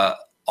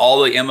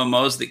all the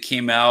MMOs that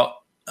came out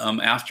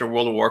after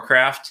World of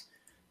Warcraft,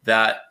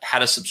 that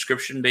had a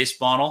subscription-based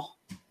model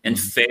and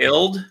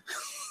failed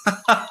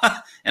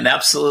and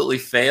absolutely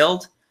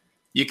failed,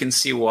 you can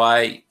see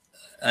why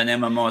an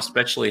MMO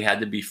especially had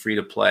to be free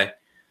to play.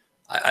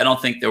 I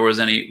don't think there was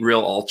any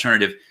real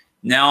alternative.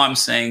 Now I'm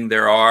saying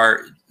there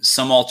are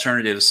some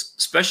alternatives,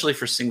 especially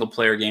for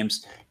single-player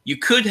games. You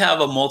could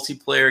have a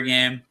multiplayer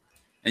game,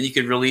 and you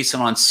could release it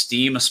on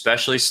Steam,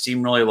 especially.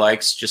 Steam really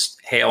likes just,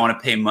 hey, I want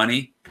to pay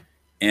money,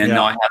 and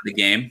now I have the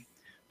game.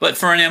 But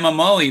for an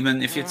MMO,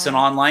 even if it's an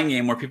online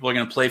game where people are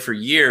going to play for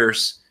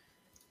years,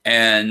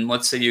 and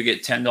let's say you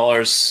get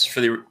 $10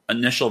 for the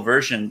initial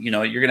version, you're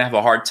going to have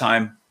a hard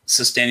time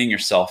sustaining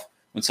yourself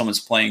when someone's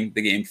playing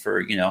the game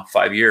for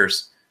 5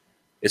 years.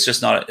 It's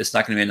just not. It's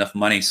not going to be enough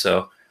money.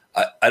 So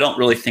I don't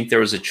really think there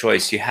was a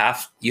choice. You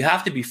have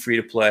to be free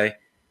to play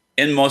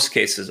in most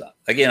cases.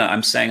 Again,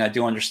 I'm saying I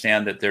do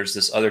understand that there's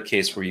this other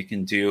case where you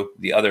can do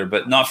the other,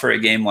 but not for a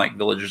game like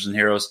Villagers and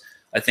Heroes.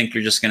 I think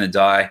you're just going to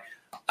die.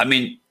 I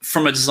mean,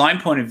 from a design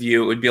point of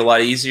view, it would be a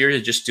lot easier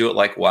to just do it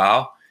like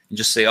WoW and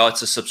just say, oh,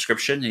 it's a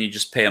subscription and you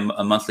just pay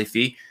a monthly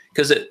fee,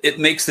 because it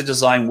makes the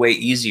design way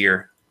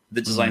easier.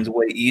 The design's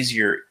way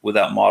easier with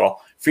that model.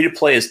 Free to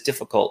play is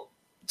difficult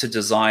to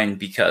design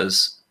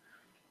because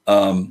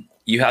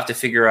you have to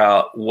figure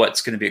out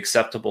what's going to be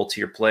acceptable to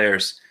your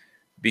players,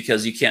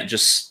 because you can't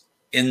just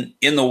in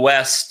the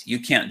West, you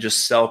can't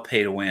just sell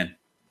pay to win,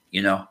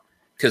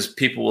 because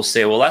people will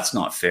say, well, that's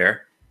not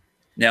fair.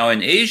 Now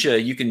in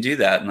Asia, you can do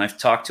that. And I've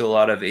talked to a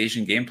lot of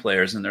Asian game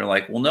players and they're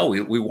like, well, no,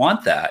 we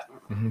want that.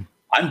 Mm-hmm.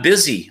 I'm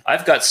busy.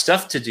 I've got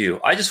stuff to do.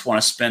 I just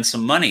want to spend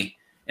some money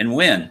and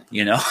win,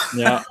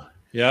 Yeah.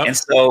 Yeah. And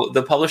so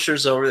the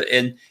publishers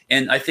and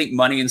I think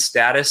money and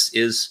status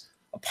is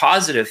a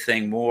positive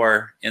thing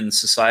more in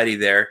society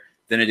there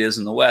than it is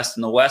in the West.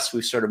 In the West,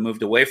 we've sort of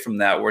moved away from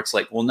that, where it's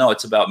like, well, no,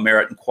 it's about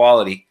merit and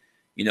quality,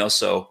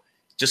 so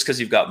just because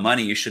you've got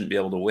money, you shouldn't be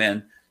able to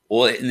win.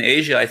 Well, in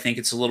Asia, I think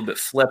it's a little bit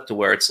flipped, to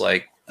where it's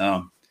like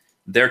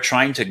they're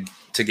trying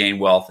to gain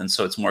wealth, and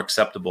so it's more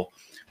acceptable.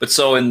 But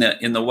so in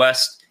the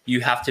West,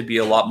 you have to be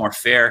a lot more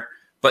fair,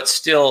 but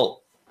still,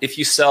 if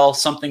you sell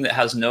something that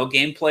has no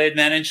gameplay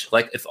advantage,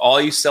 like if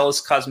all you sell is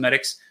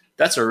cosmetics,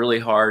 that's a really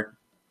hard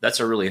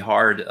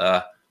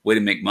way to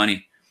make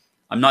money.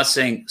 I'm not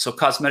saying, so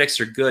cosmetics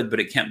are good,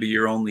 but it can't be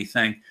your only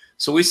thing.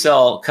 So we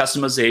sell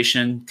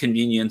customization,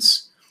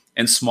 convenience,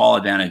 and small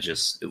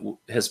advantages.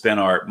 It has been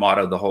our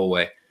motto the whole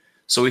way.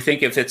 So we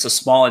think if it's a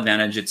small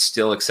advantage, it's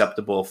still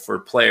acceptable for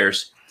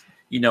players,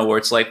 where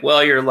it's like,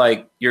 well,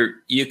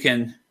 you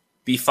can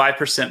be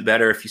 5%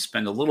 better if you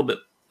spend a little bit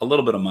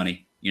of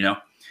money,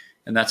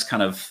 and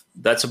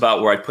that's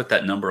about where I put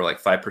that number, like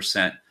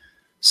 5%.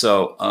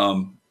 So,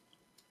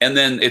 and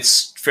then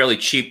it's fairly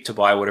cheap to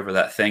buy whatever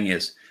that thing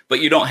is, but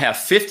you don't have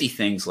 50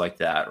 things like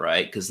that,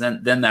 right? Because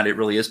then that it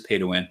really is pay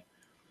to win.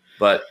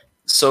 But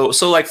so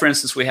like, for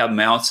instance, we have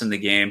mounts in the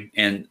game,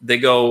 and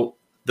the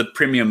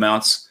premium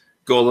mounts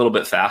go a little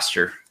bit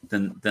faster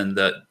than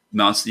the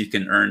mounts that you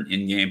can earn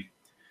in game.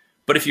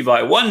 But if you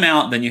buy one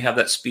mount, then you have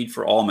that speed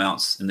for all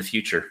mounts in the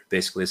future,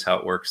 basically is how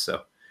it works.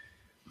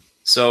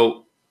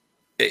 So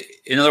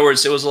in other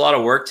words, it was a lot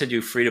of work to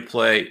do free to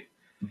play,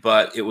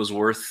 but it was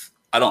worth.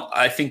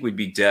 I think we'd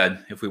be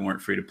dead if we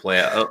weren't free to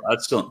play.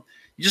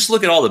 You just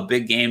look at all the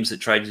big games that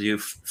tried to do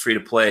free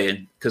to play,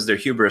 and because they're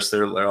hubris,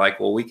 they're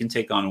like, well, we can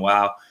take on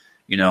WoW,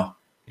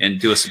 and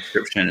do a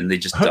subscription, and they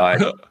just die.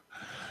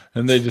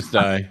 And they just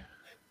die.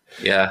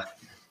 Yeah.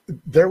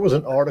 There was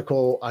an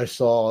article I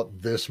saw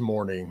this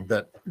morning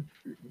that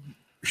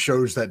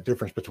shows that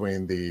difference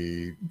between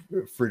the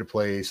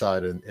free-to-play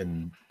side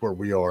and where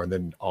we are, and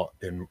then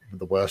in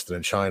the West and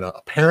in China.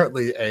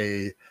 Apparently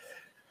a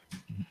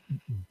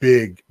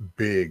big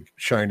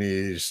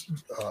Chinese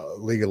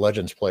League of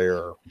Legends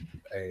player,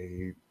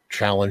 a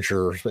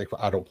challenger,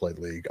 I don't play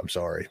League, I'm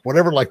sorry,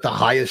 whatever, like the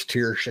highest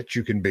tier shit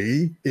you can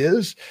be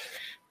is,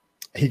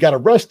 he got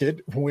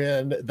arrested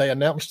when they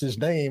announced his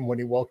name when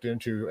he walked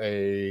into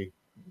an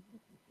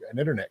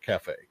internet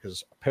cafe,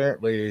 because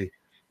apparently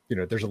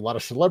there's a lot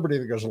of celebrity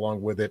that goes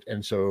along with it.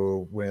 And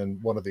so when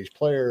one of these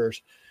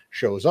players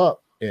shows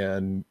up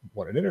in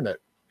an internet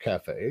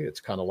cafe, it's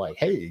kind of like,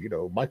 hey,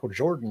 Michael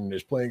Jordan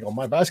is playing on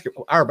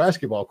our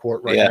basketball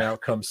court right now.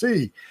 Come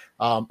see.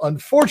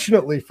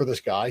 Unfortunately for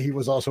this guy, he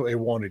was also a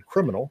wanted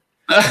criminal.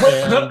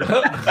 And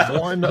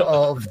one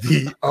of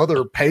the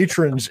other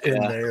patrons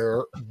in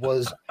there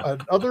was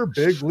another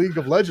big League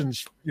of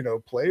Legends,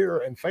 player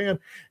and fan.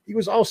 He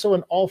was also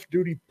an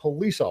off-duty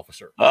police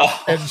officer.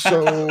 Oh. And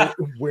so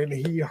when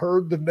he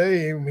heard the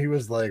name, he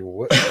was like,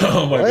 what?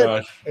 Oh my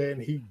gosh.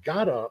 And he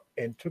got up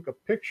and took a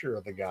picture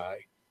of the guy,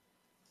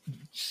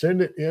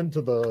 sent it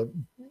into the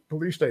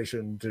police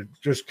station to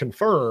just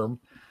confirm.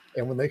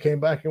 And when they came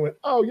back and went,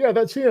 oh yeah,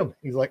 that's him.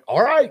 He's like,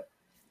 all right.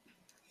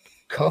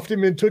 Cuffed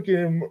him and took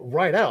him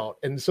right out.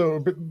 And so,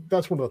 but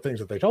that's one of the things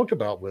that they talked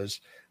about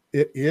was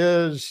it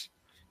is,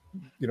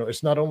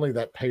 it's not only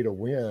that pay to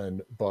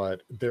win,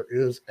 but there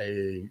is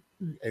a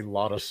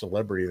lot of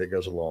celebrity that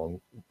goes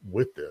along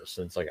with this.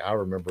 And it's like, I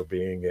remember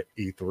being at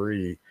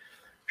E3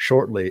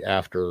 shortly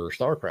after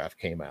StarCraft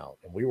came out,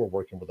 and we were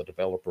working with a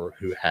developer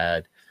who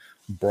had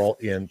brought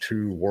in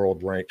 2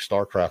 world ranked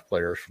StarCraft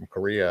players from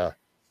Korea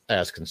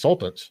as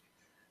consultants.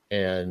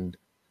 And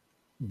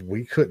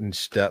we couldn't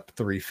step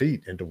 3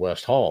 feet into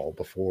West Hall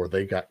before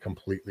they got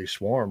completely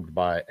swarmed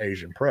by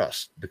Asian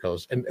press,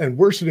 because, and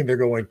we're sitting there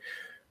going,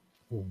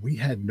 we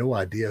had no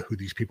idea who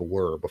these people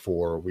were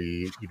before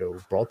we,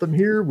 brought them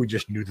here. We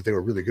just knew that they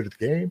were really good at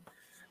the game.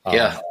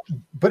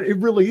 But it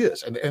really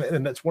is.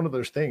 And that's one of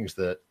those things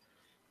that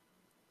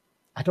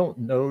I don't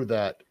know,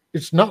 that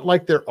it's not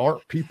like there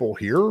aren't people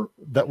here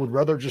that would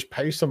rather just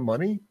pay some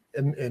money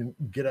and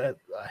get a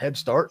head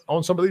start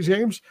on some of these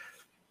games.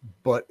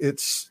 But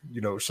it's,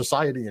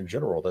 society in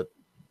general that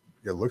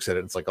looks at it,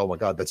 and it's like, oh my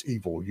God, that's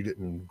evil. You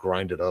didn't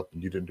grind it up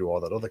and you didn't do all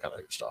that other kind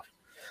of stuff.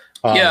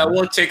 Yeah,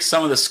 well, it takes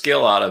some of the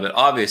skill out of it.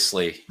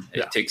 Obviously,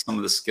 it takes some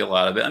of the skill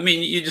out of it. I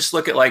mean, you just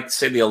look at, like,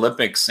 say, the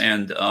Olympics,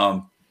 and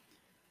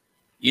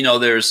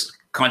there's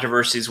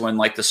controversies when,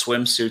 like, the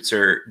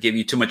swimsuits give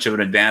you too much of an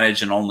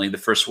advantage, and only the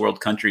first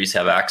world countries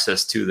have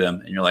access to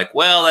them. And you're like,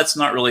 well, that's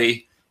not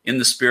really in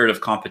the spirit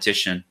of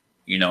competition,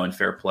 and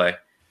fair play.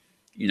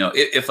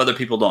 If other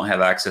people don't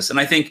have access, and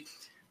I think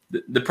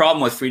the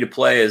problem with free to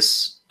play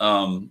is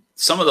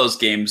some of those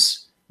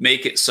games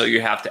make it so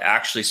you have to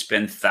actually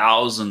spend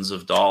thousands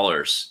of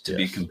dollars to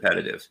be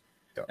competitive.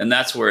 Yeah. And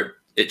that's where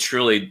it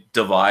truly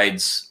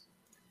divides.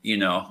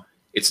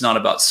 It's not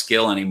about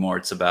skill anymore.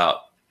 It's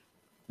about,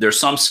 there's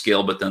some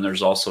skill, but then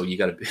there's also, you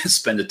got to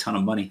spend a ton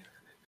of money.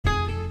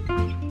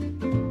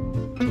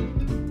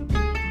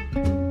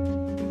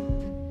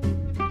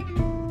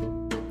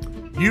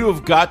 You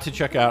have got to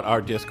check out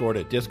our Discord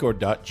at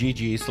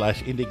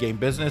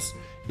discord.gg/indiegamebusiness.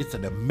 It's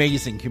an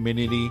amazing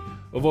community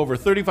of over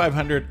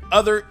 3,500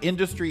 other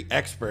industry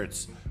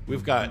experts.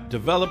 We've got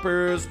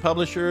developers,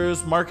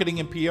 publishers,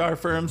 marketing and PR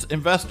firms,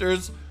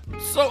 investors,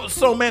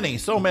 so many.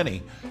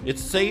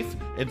 It's a safe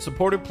and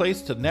supportive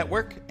place to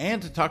network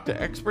and to talk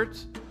to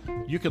experts.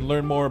 You can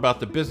learn more about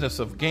the business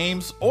of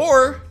games,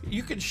 or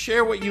you can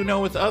share what you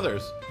know with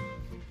others.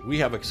 We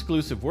have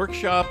exclusive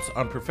workshops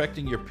on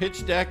perfecting your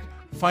pitch deck,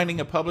 finding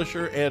a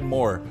publisher, and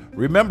more.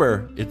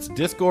 Remember, it's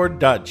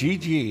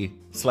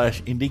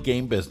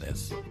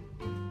discord.gg/indiegamebusiness.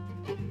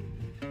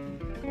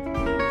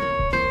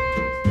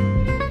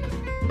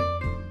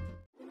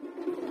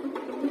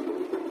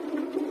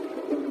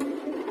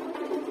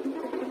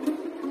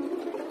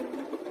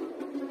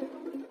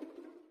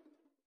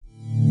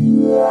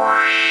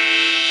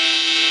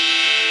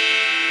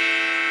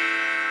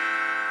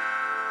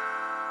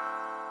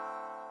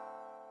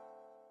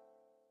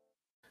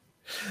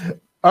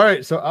 All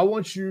right, so I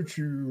want your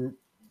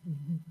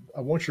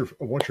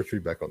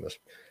feedback on this.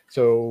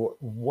 So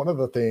one of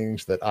the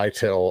things that I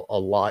tell a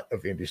lot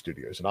of indie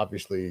studios, and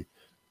obviously,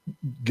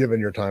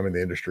 given your time in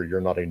the industry, you're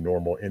not a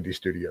normal indie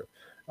studio,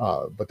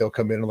 but they'll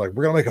come in and like,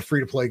 we're gonna make a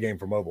free-to-play game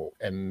for mobile,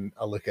 and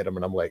I look at them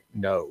and I'm like,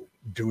 no,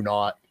 do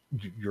not.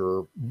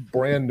 You're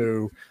brand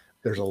new.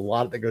 There's a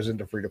lot that goes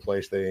into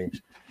free-to-play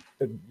things,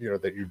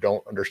 that you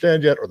don't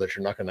understand yet, or that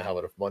you're not going to have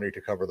enough money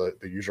to cover the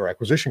user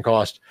acquisition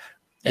cost.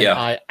 And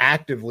I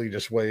actively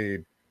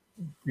dissuade,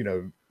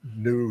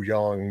 new,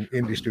 young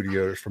indie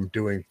studios from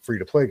doing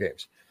free-to-play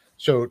games.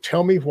 So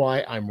tell me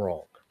why I'm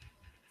wrong.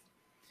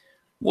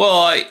 Well,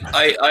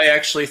 I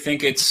actually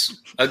think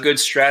it's a good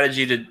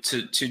strategy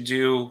to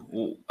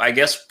do, I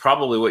guess,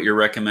 probably what you're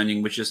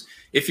recommending, which is,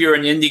 if you're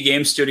an indie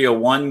game studio,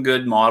 one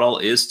good model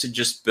is to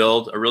just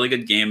build a really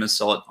good game and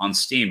sell it on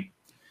Steam.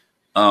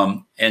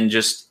 And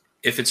just,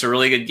 if it's a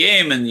really good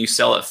game and you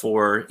sell it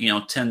for,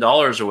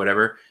 $10 or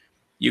whatever,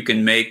 you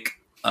can make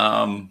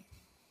some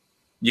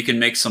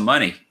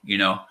money,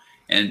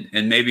 and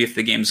maybe if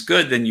the game's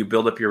good, then you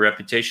build up your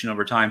reputation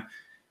over time.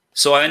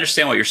 So I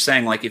understand what you're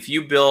saying. Like, if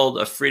you build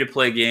a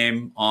free-to-play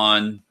game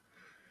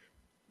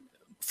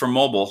for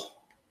mobile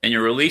and you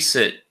release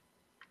it,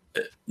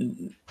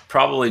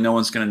 probably no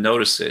one's going to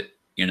notice it.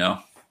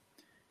 The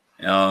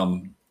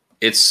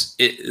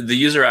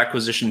user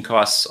acquisition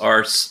costs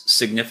are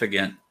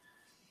significant,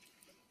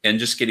 and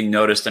just getting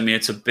noticed. I mean,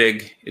 it's a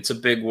big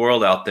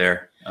world out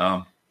there.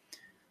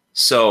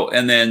 So,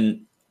 and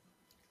then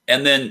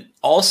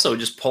also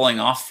just pulling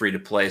off free to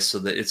play so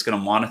that it's going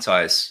to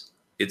monetize.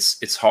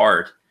 It's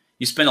hard.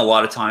 You spend a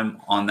lot of time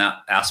on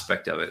that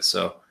aspect of it.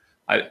 So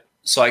I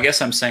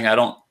guess I'm saying I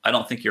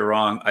don't think you're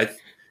wrong. I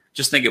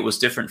just think it was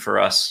different for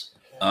us.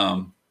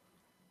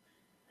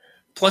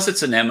 Plus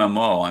it's an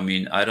MMO. I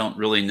mean, I don't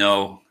really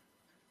know.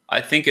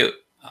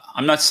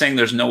 I'm not saying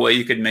there's no way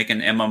you could make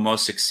an MMO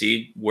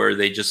succeed where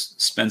they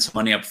just spend some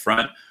money up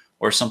front,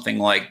 or something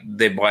like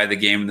they buy the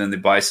game and then they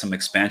buy some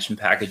expansion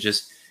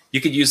packages.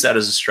 You could use that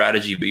as a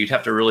strategy, but you'd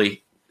have to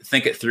really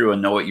think it through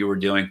and know what you were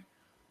doing.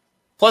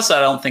 Plus, I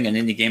don't think an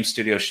indie game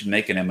studio should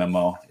make an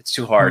MMO. It's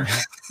too hard.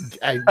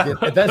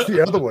 That's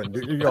the other one.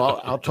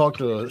 I'll talk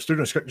to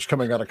students just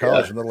coming out of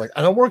college, and they're like,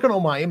 "I'm working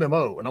on my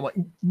MMO," and I'm like,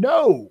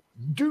 "No,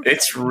 dude,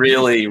 it's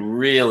really,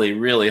 really,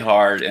 really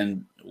hard."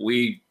 And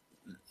we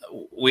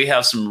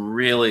have some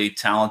really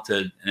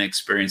talented and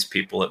experienced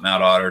people at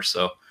Mount Otter,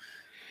 so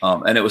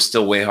and it was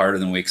still way harder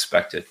than we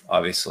expected,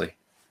 obviously.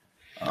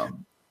 Oh,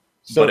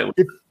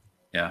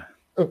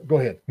 go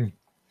ahead.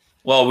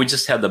 Well, we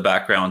just had the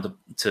background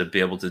to be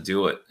able to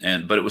do it,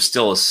 but it was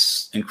still an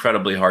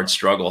incredibly hard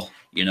struggle.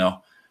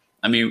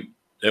 I mean,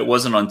 it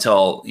wasn't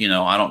until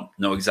I don't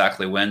know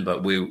exactly when,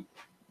 but when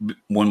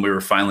we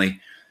were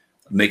finally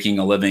making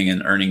a living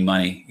and earning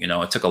money,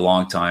 it took a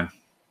long time.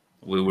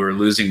 We were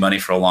losing money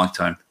for a long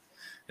time.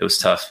 It was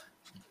tough.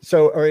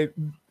 So, all right,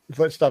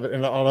 let's stop it.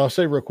 And I'll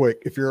say real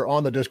quick, if you're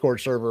on the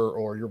Discord server,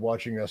 or you're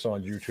watching us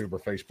on YouTube or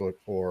Facebook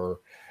or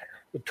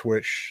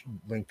Twitch,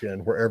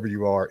 LinkedIn, wherever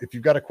you are, if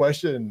you've got a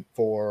question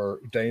for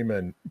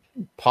Damon,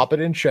 pop it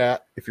in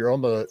chat. If you're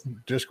on the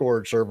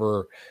Discord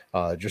server,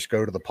 just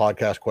go to the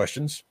podcast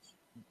questions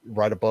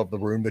right above the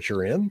room that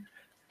you're in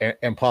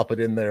and pop it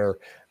in there.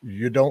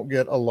 You don't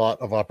get a lot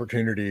of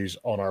opportunities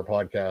on our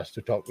podcast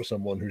to talk to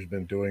someone who's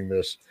been doing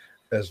this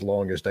as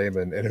long as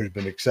Damon and who's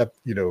been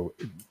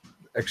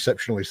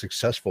exceptionally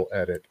successful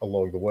at it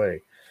along the way.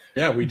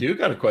 Yeah, we do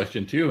got a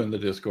question too in the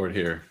Discord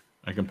here.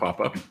 I can pop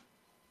up.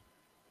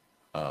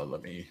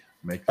 Let me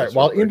make this. All right,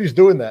 while Indy's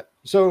doing that,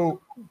 so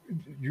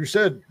you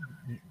said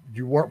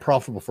you weren't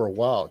profitable for a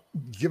while.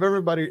 Give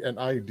everybody an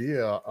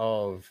idea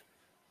of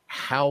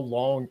how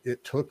long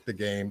it took the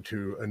game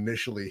to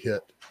initially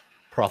hit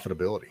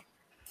profitability.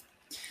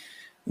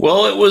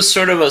 Well, it was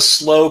sort of a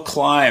slow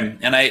climb,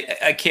 and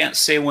I can't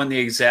say when the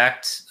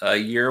exact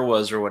year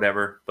was or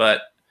whatever,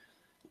 but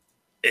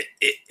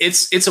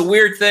it's a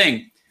weird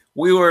thing.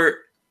 We were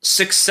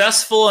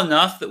successful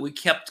enough that we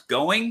kept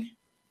going,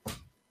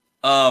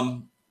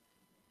 but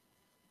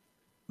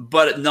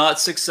not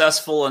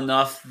successful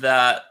enough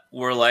that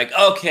we're like,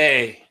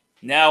 okay,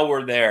 now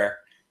we're there.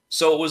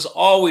 So it was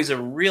always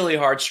a really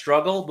hard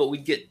struggle, but we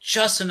get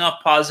just enough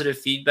positive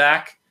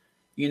feedback,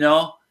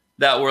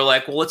 that we're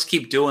like, well, let's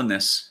keep doing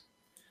this.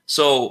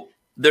 So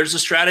there's a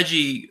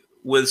strategy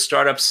with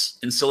startups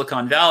in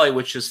Silicon Valley,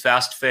 which is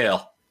fast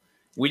fail.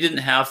 We didn't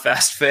have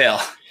fast fail,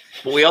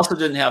 but we also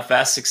didn't have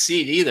fast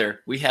succeed either.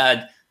 We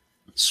had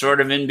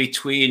sort of in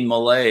between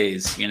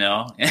malaise,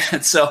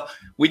 and so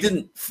we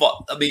didn't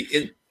fall.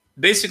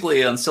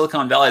 Basically on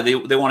Silicon Valley,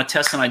 they want to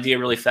test an idea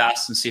really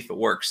fast and see if it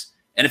works.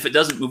 And if it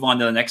doesn't, move on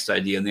to the next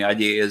idea. And the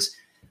idea is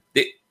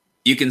that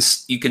you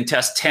can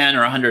test 10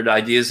 or 100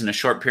 ideas in a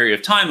short period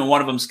of time, and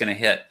one of them is going to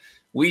hit.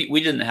 We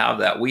didn't have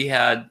that. We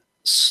had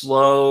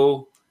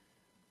slow,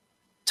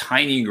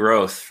 tiny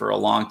growth for a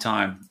long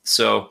time.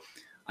 So,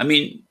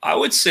 I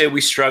would say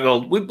we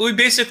struggled. We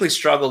basically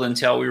struggled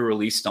until we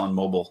released on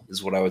mobile,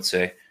 is what I would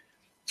say.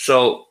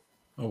 So,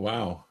 oh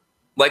wow!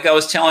 Like I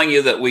was telling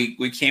you that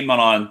we came out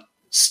on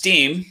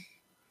Steam,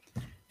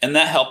 and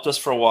that helped us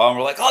for a while. And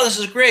we're like, oh, this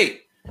is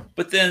great.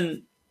 But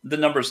then the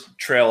numbers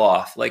trail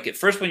off. Like at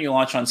first, when you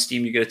launch on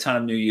Steam, you get a ton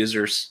of new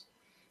users.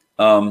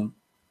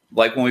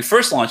 Like when we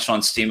first launched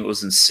on Steam, it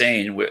was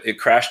insane. It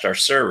crashed our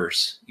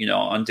servers,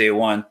 on day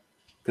one,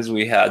 because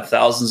we had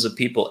thousands of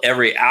people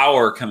every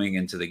hour coming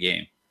into the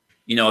game.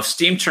 If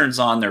Steam turns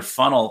on their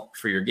funnel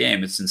for your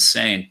game, it's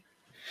insane.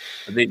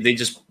 They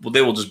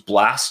will just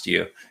blast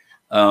you.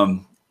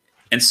 And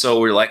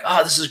so we're like,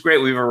 oh, this is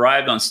great. We've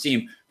arrived on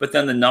Steam. But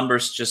then the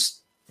numbers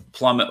just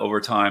plummet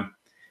over time.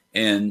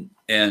 And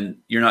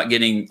you're not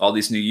getting all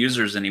these new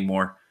users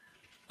anymore.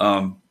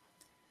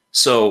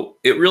 So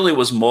it really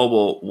was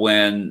mobile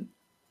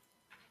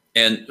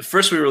and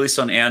first we released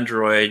on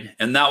Android,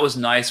 and that was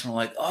nice. We're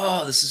like,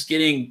 oh, this is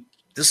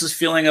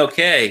feeling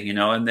okay,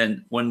 and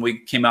then when we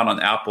came out on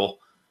Apple,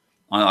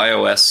 on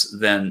iOS,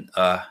 then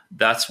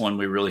that's when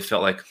we really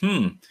felt like,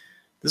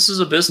 this is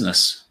a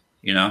business,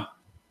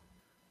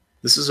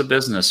 this is a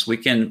business. We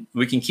can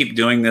keep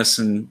doing this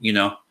and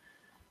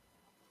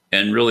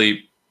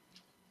really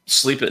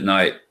sleep at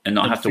night and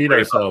not have to feed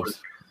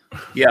ourselves.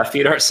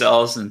 Feed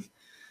ourselves and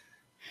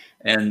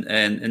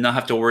not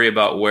have to worry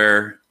about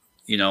where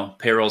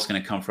payroll is going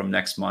to come from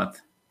next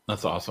month.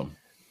 That's awesome.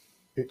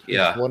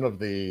 It's one of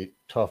the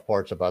tough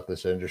parts about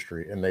this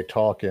industry, and they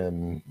talk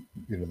in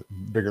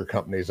bigger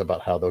companies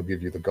about how they'll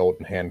give you the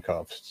golden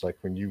handcuffs. It's like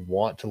when you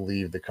want to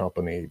leave the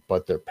company,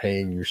 but they're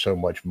paying you so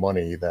much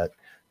money that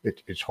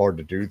it's hard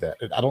to do that.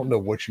 I don't know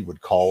what you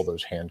would call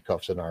those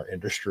handcuffs in our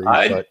industry.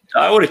 I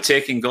would have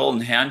taken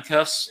golden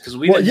handcuffs because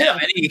we didn't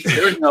have any.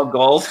 There was no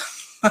gold.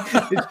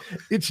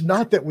 It's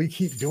not that we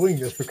keep doing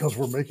this because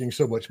we're making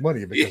so much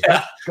money. Because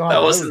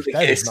that wasn't the case.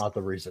 That is not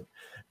the reason.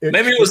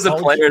 Maybe it was the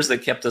players that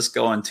kept us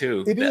going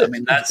too. It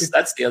is.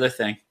 That's the other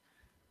thing.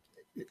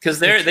 Because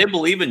they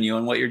believe in you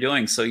and what you're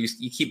doing, so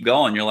you keep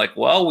going. You're like,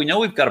 well, we know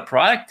we've got a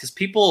product because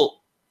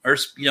people are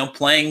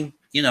playing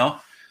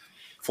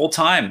full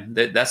time.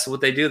 That's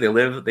what they do. They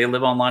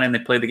live online and they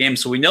play the game.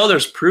 So we know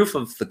there's proof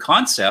of the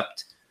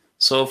concept.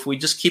 So if we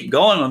just keep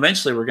going,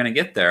 eventually we're going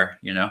to get there.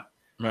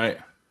 Right.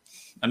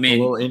 A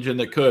little engine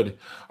that could.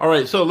 All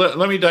right, so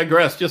let me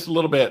digress just a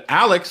little bit.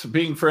 Alex,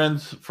 being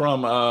friends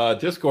from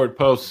Discord,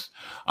 posts,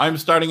 I'm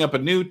starting up a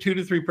new 2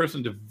 to 3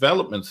 person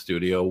development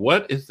studio.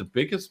 What is the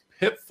biggest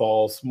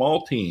pitfall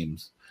small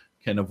teams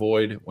can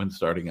avoid when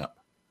starting up?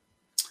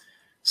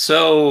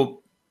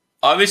 So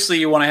obviously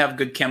you want to have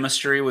good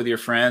chemistry with your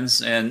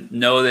friends and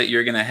know that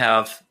you're going to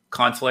have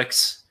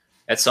conflicts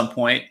at some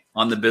point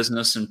on the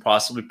business and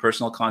possibly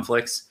personal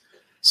conflicts.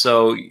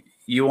 So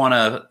you want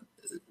to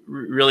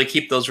really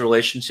keep those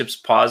relationships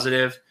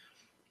positive,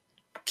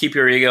 keep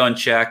your ego in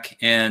check,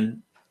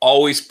 and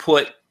always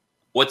put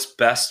what's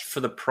best for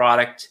the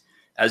product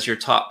as your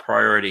top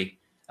priority,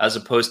 as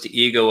opposed to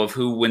ego of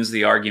who wins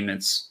the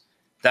arguments.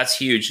 That's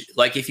huge.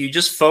 Like if you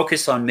just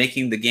focus on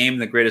making the game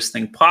the greatest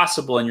thing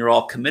possible and you're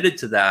all committed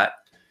to that,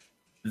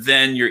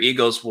 then your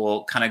egos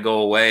will kind of go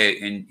away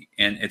and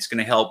it's going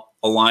to help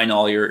align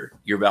all your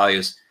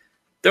values.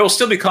 There will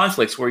still be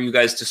conflicts where you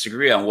guys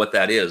disagree on what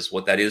that is.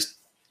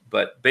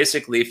 But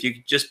basically, if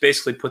you just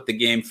put the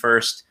game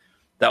first,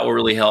 that will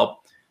really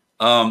help.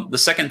 The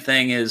second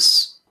thing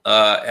is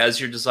as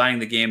you're designing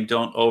the game,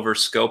 don't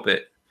overscope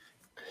it.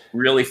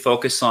 Really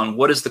focus on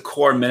what is the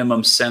core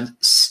minimum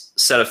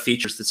set of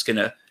features that's going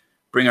to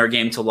bring our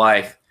game to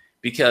life.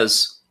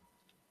 Because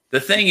the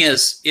thing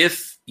is,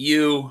 if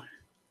you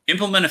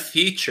implement a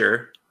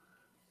feature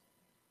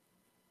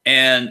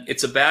and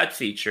it's a bad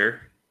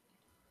feature,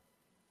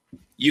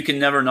 you can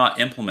never not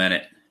implement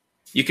it.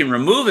 You can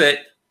remove it,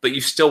 but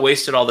you've still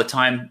wasted all the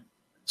time,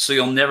 so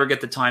you'll never get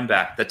the time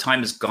back. The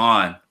time is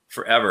gone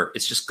forever.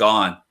 It's just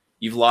gone.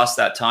 You've lost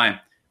that time,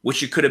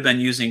 which you could have been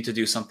using to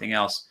do something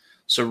else.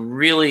 So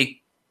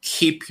really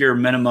keep your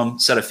minimum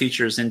set of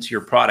features into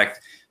your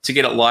product to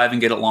get it live and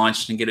get it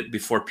launched and get it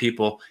before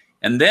people.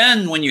 And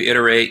then when you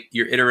iterate,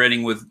 you're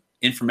iterating with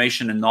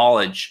information and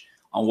knowledge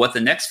on what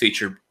the next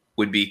feature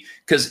would be.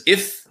 Because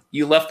if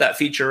you left that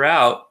feature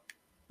out,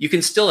 you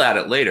can still add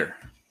it later,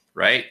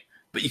 right?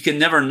 But you can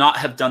never not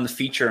have done the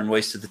feature and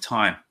wasted the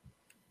time.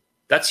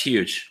 That's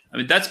huge. I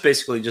mean, that's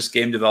basically just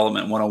game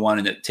development 101,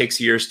 and it takes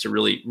years to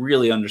really,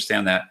 really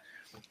understand that.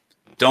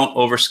 Don't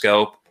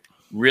overscope.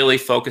 Really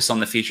focus on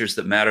the features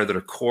that matter, that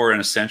are core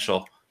and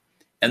essential.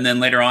 And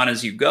then later on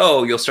as you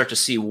go, you'll start to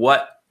see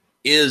what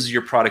is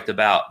your product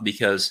about,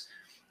 because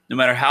no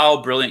matter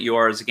how brilliant you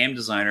are as a game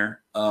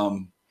designer,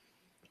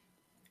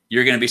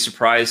 you're going to be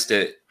surprised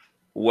at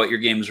what your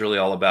game is really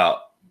all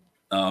about.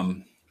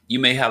 You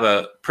may have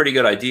a pretty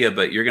good idea,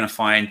 but you're going to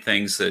find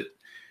things that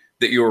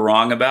you were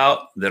wrong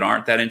about, that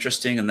aren't that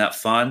interesting and that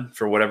fun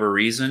for whatever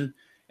reason.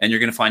 And you're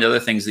going to find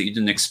other things that you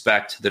didn't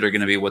expect that are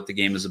going to be what the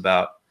game is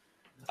about.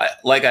 I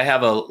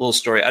have a little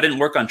story. I didn't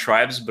work on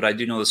Tribes, but I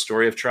do know the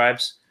story of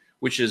Tribes,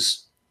 which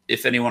is,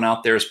 if anyone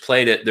out there has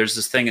played it, there's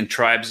this thing in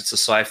Tribes. It's a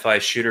sci-fi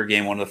shooter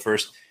game, one of the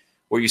first,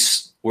 where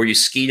you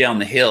ski down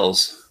the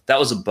hills. That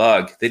was a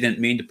bug. They didn't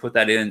mean to put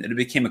that in. It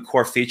became a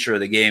core feature of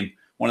the game,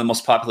 one of the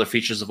most popular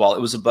features of all.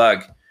 It was a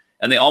bug,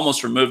 and they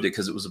almost removed it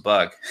because it was a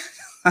bug.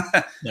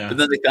 Yeah. But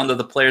then they found that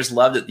the players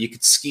loved it. You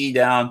could ski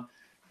down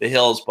the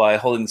hills by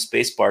holding the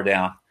space bar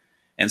down.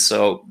 And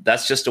so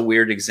that's just a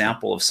weird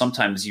example of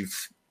sometimes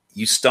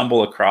you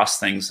stumble across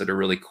things that are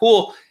really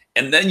cool,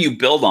 and then you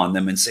build on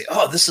them and say,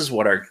 oh, this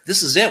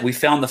is it. We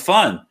found the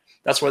fun.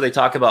 That's where they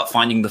talk about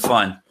finding the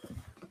fun.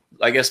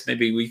 I guess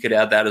maybe we could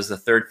add that as the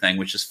third thing,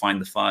 which is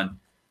find the fun,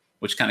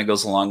 which kind of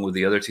goes along with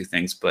the other two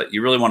things. But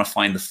you really want to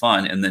find the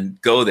fun and then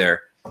go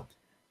there,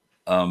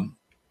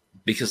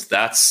 because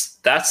that's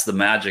the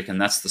magic, and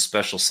that's the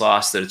special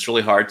sauce that it's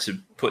really hard to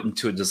put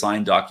into a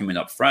design document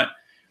up front.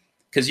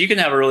 Because you can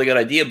have a really good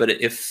idea, but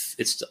if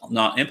it's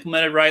not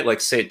implemented right, like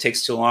say it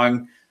takes too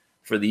long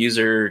for the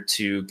user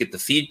to get the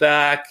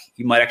feedback,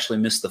 you might actually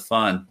miss the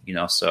fun,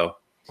 so.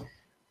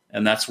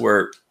 And that's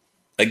where,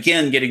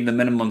 again, getting the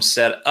minimum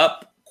set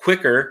up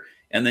quicker,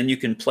 and then you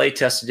can play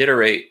test and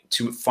iterate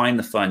to find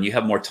the fun. You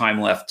have more time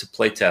left to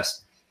play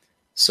test.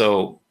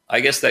 So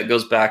I guess that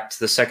goes back to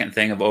the second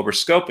thing of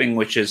overscoping,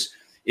 which is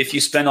if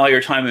you spend all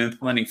your time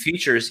implementing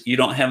features, you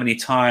don't have any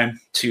time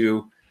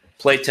to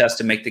play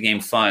test and make the game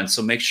fun.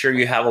 So make sure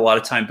you have a lot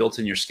of time built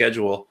in your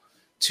schedule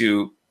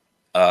to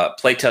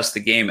play test the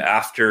game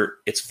after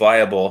it's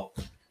viable,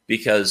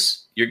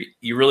 because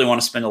you really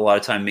want to spend a lot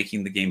of time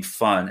making the game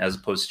fun as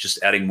opposed to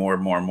just adding more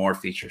and more and more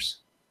features.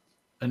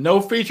 And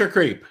no feature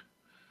creep.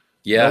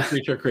 Yeah. No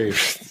feature creep.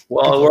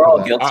 Well, we're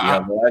all guilty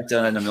of it. I've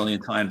done it a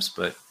million times,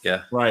 but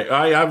yeah. Right.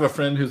 I have a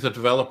friend who's a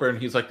developer, and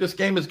he's like, this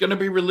game is going to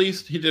be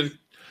released. He did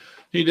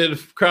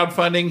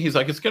crowdfunding. He's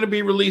like, it's going to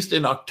be released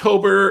in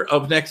October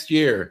of next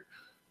year.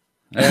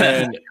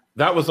 And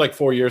that was like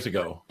 4 years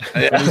ago.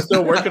 Yeah. And he's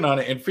still working on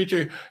it and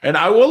feature. And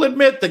I will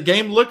admit, the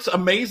game looks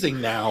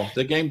amazing now.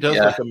 The game does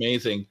look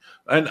amazing.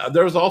 And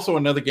there was also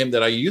another game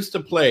that I used to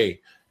play,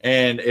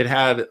 and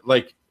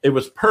it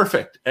was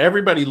perfect.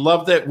 Everybody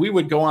loved it. We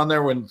would go on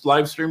there when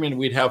live streaming,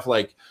 we'd have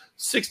like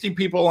 60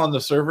 people on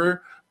the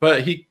server,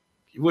 but he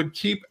would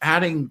keep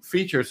adding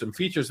features and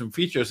features and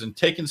features and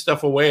taking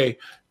stuff away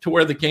to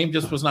where the game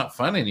just was not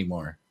fun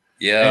anymore.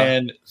 Yeah.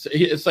 And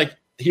it's like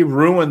he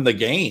ruined the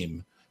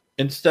game.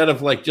 Instead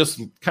of like just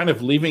kind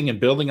of leaving and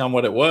building on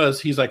what it was,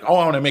 he's like, oh,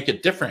 I want to make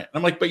it different.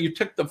 I'm like, but you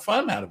took the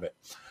fun out of it.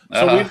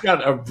 So we've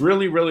got a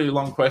really, really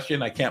long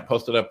question. I can't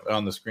post it up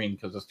on the screen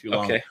because it's too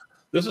long. Okay.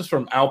 This is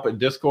from Alp in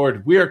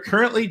Discord. We are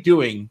currently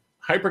doing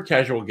hyper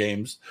casual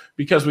games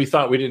because we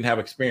thought we didn't have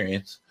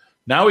experience.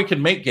 Now we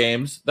can make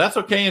games. That's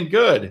okay and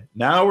good.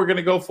 Now we're going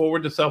to go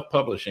forward to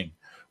self-publishing.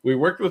 We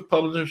worked with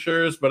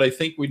publishers, but I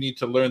think we need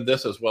to learn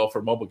this as well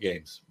for mobile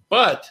games.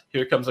 But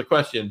here comes a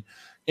question.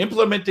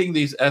 Implementing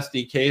these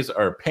SDKs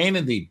are a pain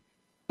in the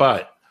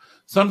butt.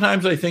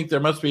 Sometimes I think there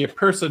must be a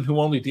person who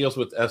only deals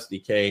with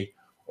SDK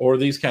or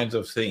these kinds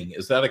of things.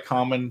 Is that a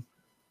common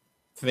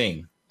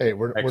thing? Hey,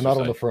 we're not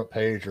on the front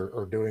page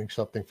or doing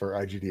something for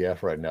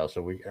IGDF right now,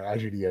 so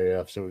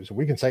IGDAF, so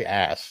we can say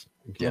ass.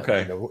 Again.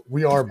 Okay,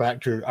 we are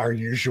back to our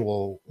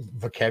usual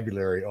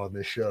vocabulary on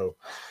this show.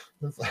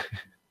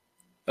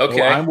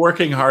 Okay, well, I'm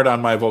working hard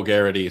on my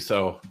vulgarity,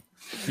 so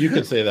you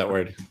can say that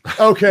word.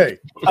 Okay.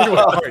 Anyway,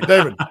 all right,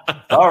 David.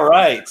 All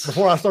right.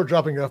 Before I start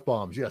dropping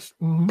F-bombs, yes.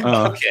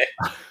 Okay.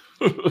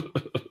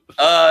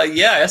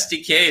 Yeah,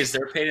 SDKs,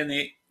 they're a pain in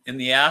in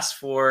the ass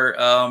for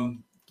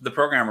the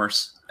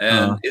programmers,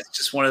 and it's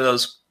just one of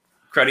those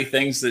cruddy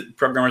things that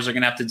programmers are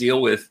going to have to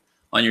deal with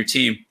on your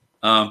team.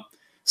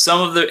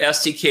 Some of the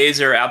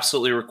SDKs are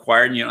absolutely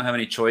required, and you don't have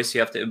any choice. You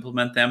have to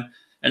implement them,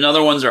 and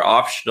other ones are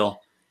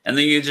optional. And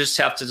then you just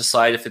have to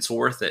decide if it's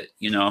worth it.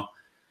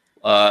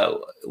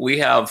 We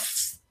have,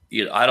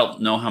 I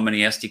don't know how many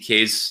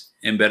SDKs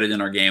embedded in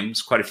our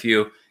games, quite a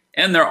few,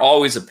 and they're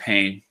always a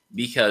pain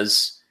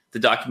because the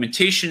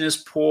documentation is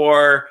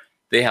poor.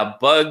 They have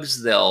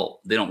bugs. They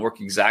don't work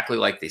exactly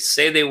like they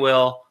say they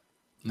will.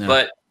 No.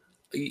 But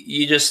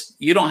you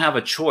don't have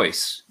a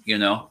choice,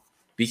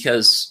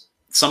 because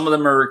some of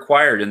them are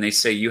required, and they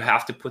say you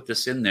have to put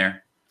this in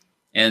there.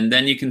 And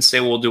then you can say,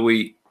 well,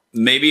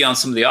 maybe on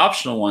some of the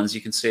optional ones,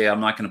 you can say, I'm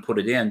not going to put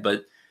it in,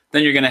 but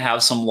then you're going to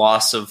have some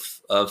loss of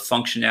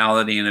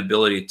functionality and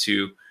ability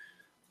to,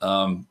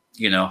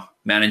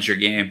 manage your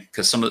game,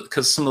 because some of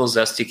those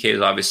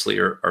SDKs obviously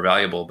are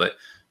valuable, but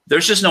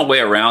there's just no way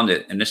around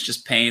it. And it's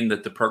just pain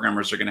that the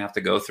programmers are going to have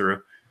to go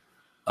through.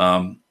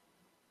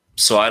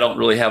 So I don't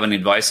really have any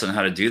advice on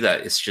how to do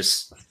that. It's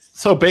just.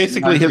 So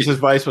basically his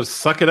advice was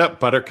suck it up,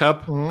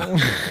 Buttercup.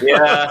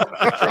 Yeah,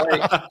 that's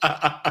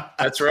right.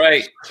 That's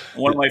right.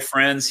 One of my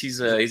friends, he's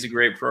a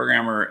great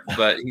programmer,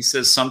 but he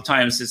says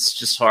sometimes it's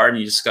just hard and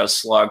you just got to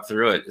slog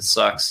through it. It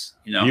sucks.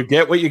 You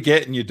get what you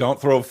get and you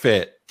don't throw a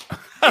fit.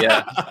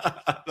 Yeah.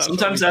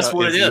 Sometimes that's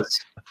what it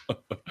is.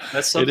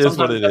 It is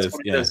what it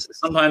is.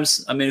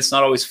 Sometimes, it's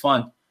not always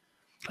fun.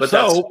 But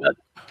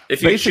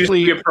if you choose to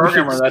be a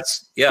programmer,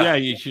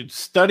 you should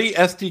study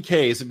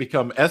SDKs and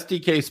become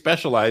SDK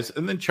specialized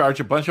and then charge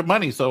a bunch of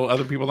money so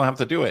other people don't have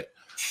to do it.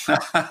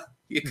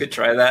 You could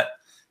try that.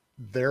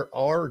 There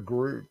are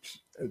groups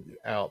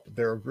out.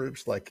 There are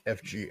groups like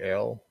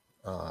FGL.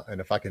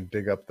 And if I can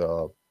dig up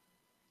the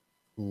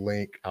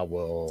link, I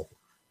will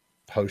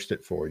post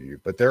it for you.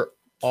 But there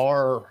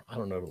are, I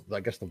don't know, I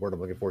guess the word I'm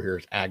looking for here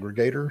is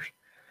aggregators.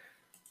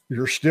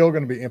 You're still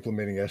going to be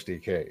implementing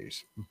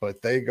SDKs,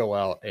 but they go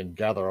out and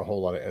gather a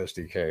whole lot of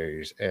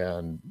SDKs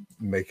and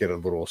make it a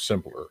little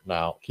simpler.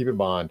 Now, keep in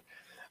mind,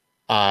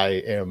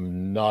 I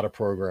am not a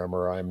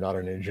programmer. I'm not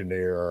an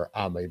engineer.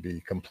 I may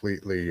be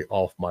completely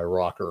off my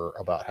rocker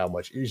about how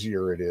much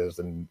easier it is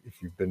than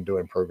if you've been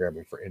doing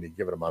programming for any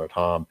given amount of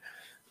time.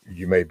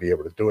 You may be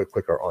able to do it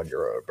quicker on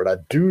your own. But I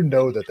do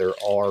know that there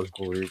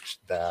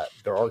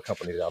are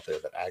companies out there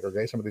that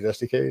aggregate some of these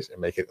SDKs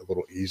and make it a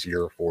little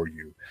easier for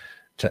you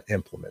to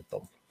implement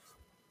them.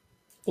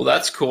 Well,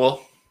 that's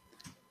cool.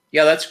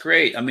 Yeah, that's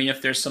great.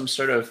 If there's some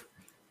sort of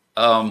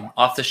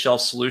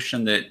off-the-shelf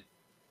solution that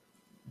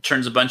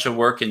turns a bunch of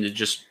work into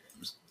just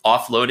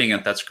offloading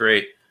it, that's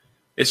great.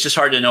 It's just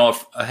hard to know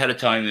ahead of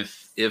time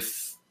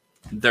if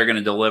they're going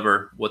to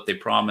deliver what they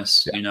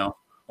promise,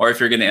 or if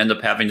you're going to end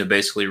up having to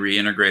basically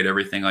reintegrate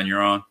everything on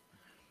your own.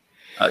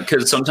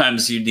 Because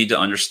sometimes you need to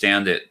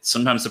understand it.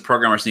 Sometimes the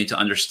programmers need to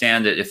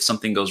understand it if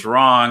something goes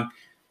wrong.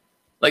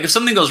 Like if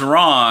something goes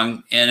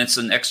wrong and it's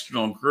an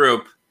external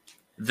group,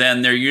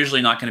 then they're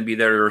usually not going to be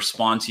there to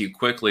respond to you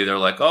quickly. They're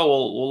like, oh,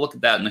 well, we'll look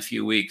at that in a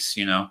few weeks,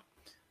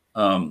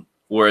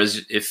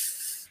 Whereas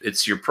if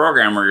it's your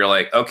programmer, you're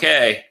like,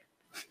 okay,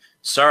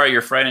 sorry,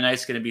 your Friday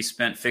night's going to be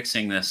spent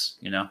fixing this,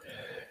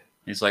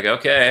 He's like,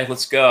 okay,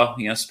 let's go,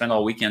 spend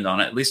all weekend on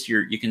it. At least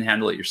you can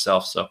handle it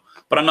yourself. So,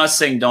 but I'm not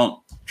saying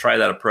don't try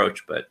that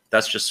approach, but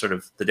that's just sort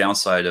of the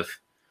downside of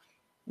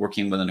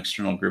working with an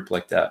external group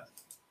like that.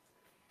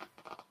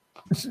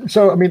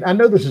 So, I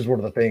know this is one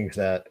of the things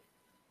that,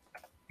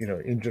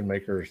 engine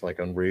makers like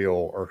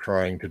Unreal are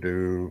trying to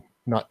do,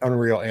 not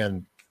Unreal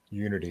and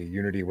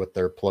Unity with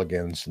their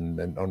plugins and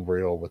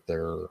Unreal with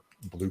their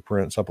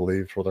blueprints, I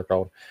believe is what they're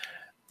called.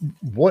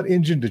 What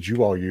engine did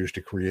you all use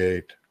to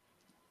create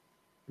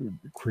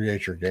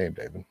your game,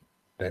 David?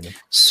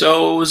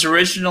 So it was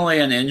originally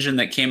an engine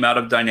that came out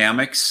of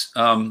Dynamics,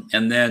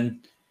 and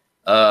then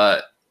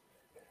a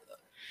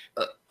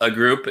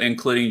group,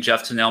 including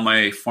Jeff Tunnell,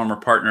 my former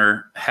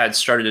partner, had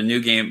started a new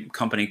engine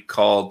company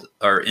called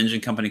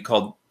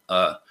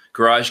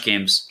Garage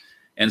Games.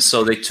 And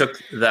so they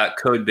took that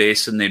code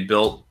base and they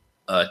built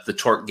the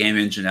Torque game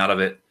engine out of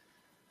it.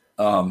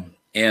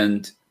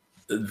 And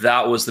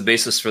that was the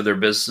basis for their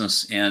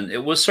business. And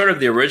it was sort of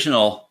the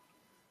original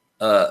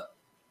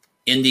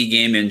indie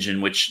game engine,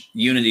 which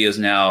Unity has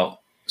now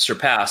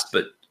surpassed.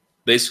 But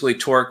basically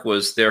Torque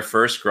was there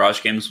first.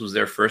 Garage Games was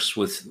there first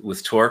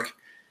with Torque.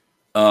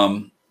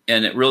 And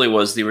it really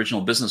was the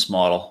original business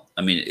model.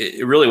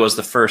 It really was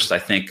the first, I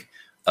think,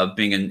 of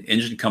being an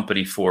engine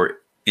company for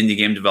indie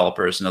game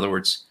developers. In other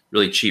words,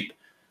 really cheap.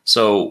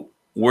 So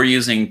we're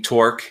using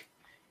Torque.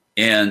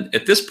 And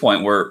at this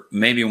point, we're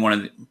maybe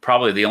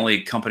probably the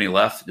only company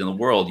left in the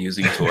world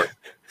using Torque.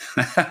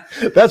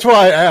 That's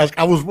why I asked.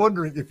 I was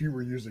wondering if you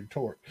were using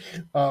Torque.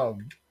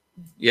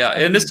 Yeah,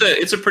 and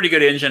it's a pretty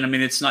good engine.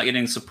 It's not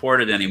getting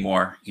supported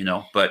anymore,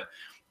 but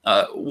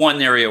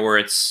one area where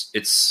it's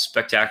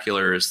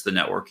spectacular is the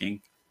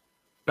networking.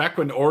 Back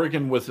when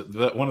Oregon was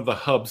one of the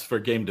hubs for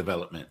game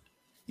development.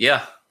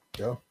 Yeah.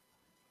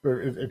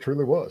 It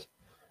truly was.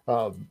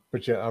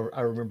 But yeah,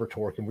 I remember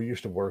Torque, and we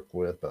used to work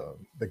with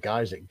the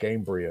guys at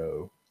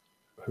Gamebryo,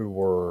 who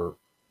were,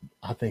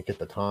 I think at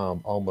the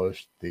time,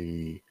 almost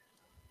the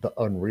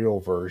Unreal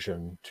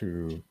version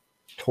to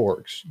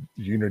Torque's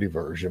Unity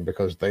version,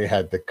 because they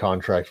had the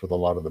contracts with a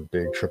lot of the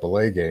big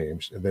AAA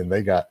games, and then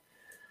they got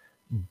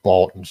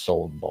bought and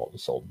sold, bought and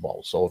sold, bought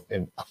and sold.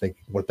 And I think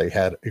what they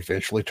had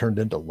eventually turned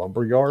into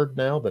Lumberyard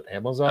now that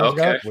Amazon's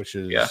got, which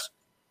is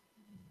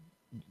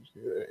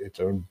its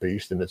own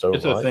beast in its own right.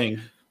 It's a thing.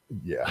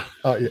 Yeah.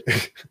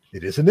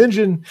 It is an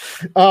engine.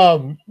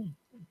 Are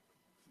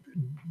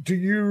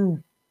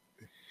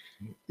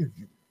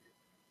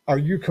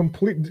you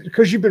complete,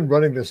 because you've been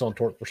running this on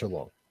Torque for so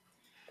long,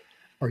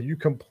 are you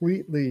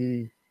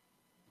completely,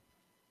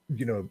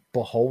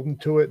 beholden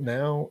to it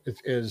now?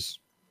 Is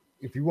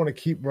if you want to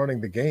keep running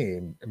the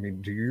game, I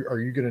mean, are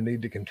you going to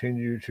need to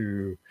continue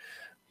to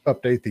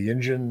update the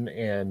engine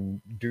and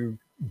do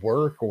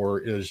work, or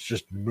is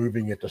just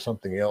moving it to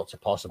something else a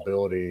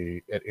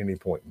possibility at any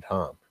point in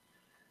time?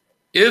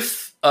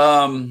 If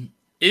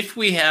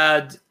we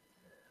had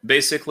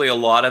basically a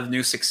lot of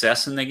new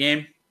success in the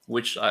game,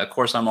 which of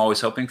course I'm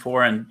always hoping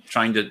for and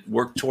trying to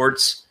work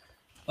towards,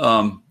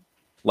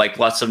 like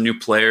lots of new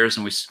players,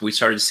 and we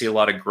started to see a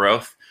lot of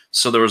growth,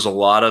 so there was a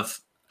lot of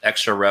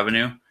extra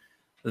revenue,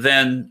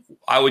 then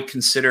I would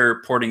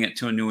consider porting it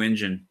to a new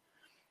engine.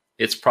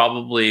 It's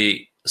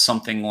probably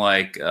something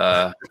like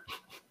at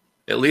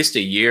least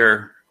a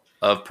year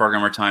of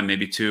programmer time,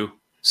 maybe 2.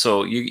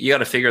 So you got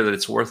to figure that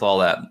it's worth all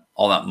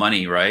that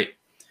money, right?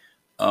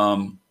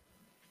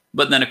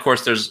 But then of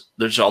course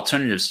there's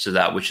alternatives to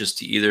that, which is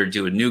to either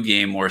do a new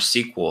game or a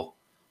sequel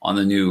on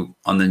the new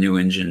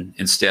engine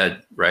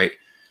instead, right?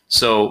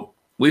 So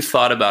we've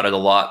thought about it a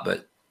lot,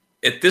 but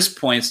at this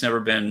point it's never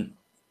been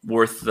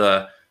worth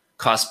the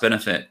cost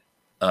benefit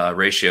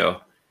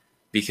ratio,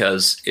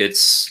 because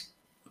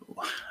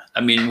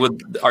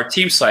with our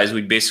team size,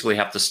 we'd basically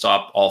have to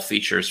stop all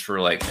features for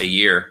like a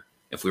year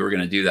if we were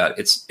going to do that.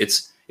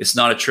 It's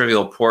not a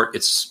trivial port.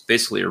 It's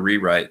basically a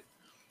rewrite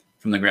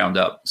from the ground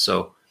up.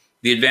 So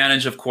the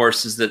advantage, of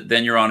course, is that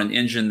then you're on an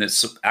engine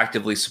that's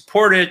actively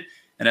supported,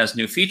 and as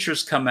new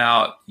features come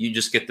out, you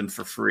just get them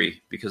for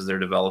free because they're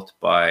developed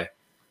by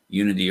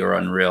Unity or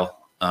Unreal.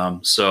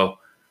 So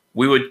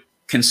we would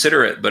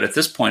consider it, but at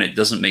this point, it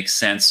doesn't make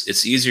sense.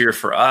 It's easier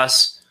for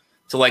us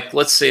to, like,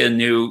 let's say a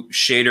new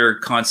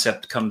shader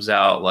concept comes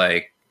out,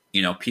 like,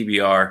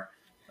 PBR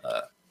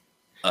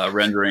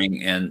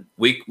rendering, and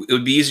it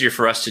would be easier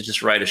for us to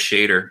just write a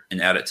shader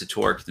and add it to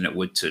Torque than it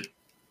would to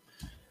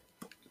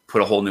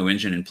put a whole new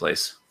engine in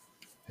place.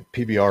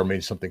 PBR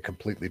means something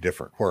completely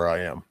different where I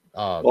am.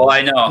 Well,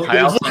 I know. I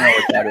also know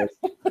what that is.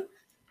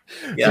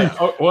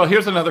 Yeah. Well,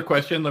 here's another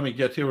question. Let me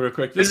get to it real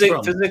quick.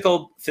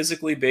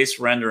 Physically based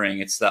rendering.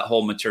 It's that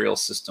whole material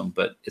system,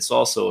 but it's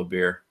also a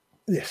beer.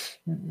 Yes.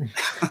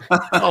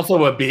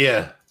 Also a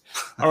beer.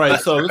 All right.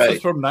 So this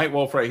is from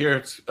Nightwolf right here.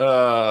 It's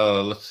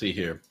let's see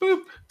here.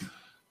 Boop.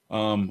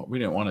 We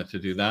didn't want it to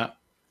do that.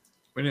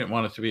 We didn't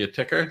want it to be a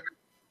ticker.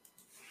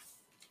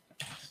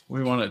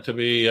 We want it to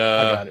be.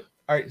 I got it.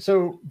 All right.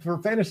 So for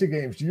fantasy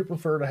games, do you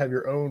prefer to have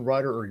your own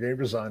writer or game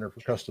designer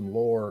for custom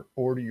lore,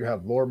 or do you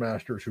have lore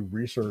masters who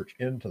research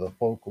into the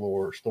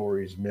folklore,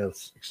 stories,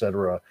 myths,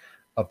 etc.,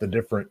 of the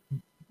different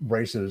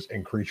races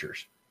and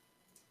creatures?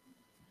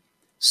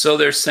 So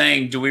they're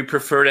saying, do we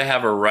prefer to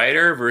have a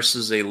writer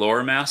versus a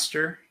lore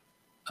master?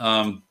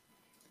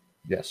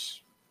 Yes.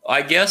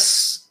 I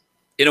guess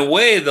in a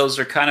way, those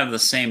are kind of the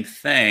same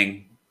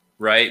thing,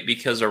 right?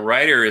 Because a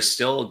writer is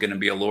still going to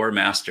be a lore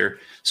master.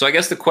 So I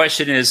guess the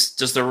question is,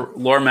 does the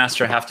lore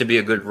master have to be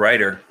a good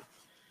writer?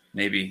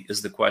 Maybe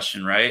is the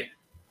question, right?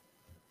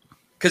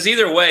 Because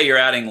either way, you're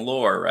adding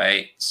lore,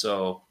 right?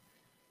 So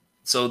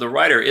the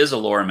writer is a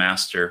lore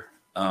master.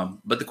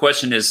 But the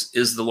question is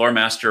the lore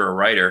master a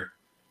writer?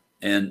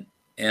 And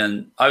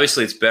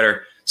obviously it's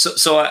better.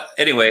 So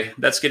anyway,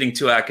 that's getting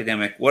too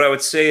academic. What I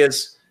would say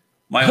is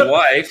my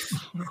wife,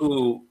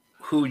 who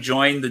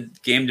joined the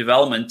game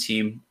development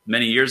team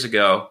many years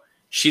ago,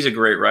 she's a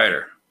great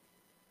writer.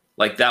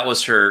 Like, that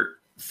was her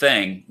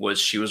thing, was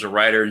she was a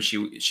writer, and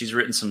she's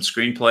written some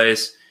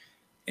screenplays,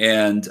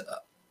 and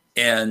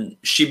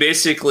she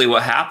basically,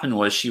 what happened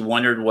was she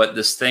wondered what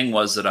this thing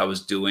was that I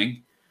was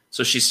doing.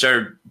 So she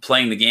started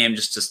playing the game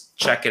just to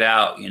check it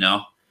out,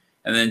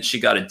 and then she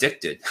got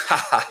addicted.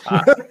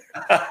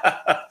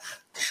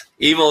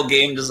 Evil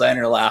game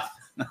designer laugh.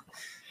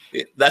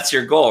 That's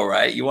your goal,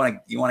 right? You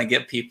want to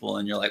get people,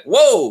 and you're like,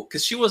 whoa,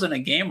 because she wasn't a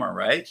gamer,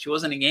 right? She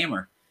wasn't a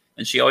gamer,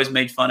 and she always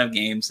made fun of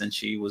games, and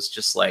she was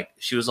just like,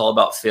 she was all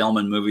about film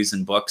and movies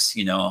and books,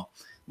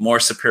 more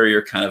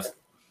superior kind of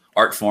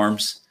art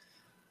forms.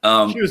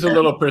 She was a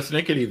little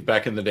persnickety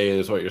back in the day,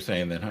 is what you're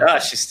saying then, huh? Yeah,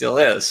 she still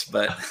is,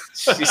 but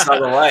she saw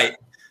the light.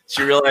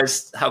 She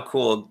realized how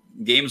cool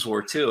games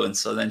were too, and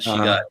so then she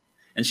got,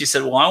 and she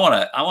said, "Well,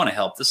 I want to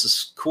help. This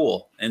is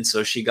cool." And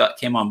so she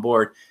came on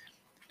board,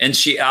 and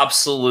she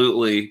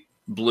absolutely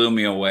blew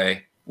me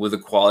away with the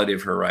quality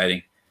of her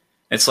writing.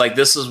 It's like,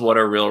 this is what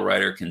a real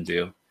writer can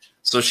do.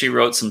 So she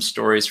wrote some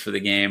stories for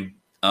the game.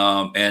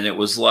 And it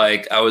was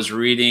like I was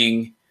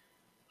reading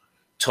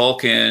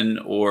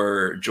Tolkien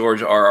or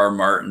George R.R.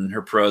 Martin.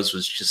 Her prose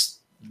was just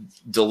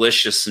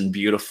delicious and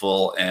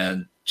beautiful,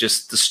 and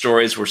just the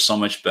stories were so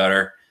much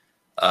better.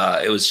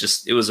 It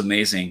was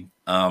amazing.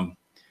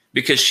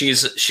 Because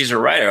she's a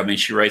writer. I mean,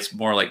 she writes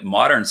more like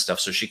modern stuff,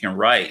 so she can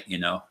write,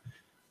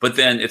 But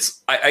then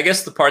I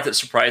guess the part that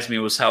surprised me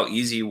was how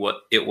easy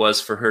it was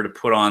for her to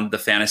put on the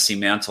fantasy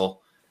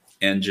mantle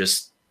and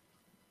just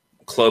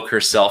cloak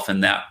herself in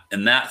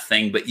that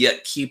thing, but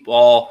yet keep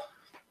all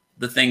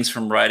the things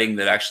from writing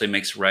that actually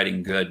makes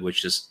writing good,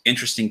 which is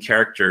interesting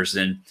characters.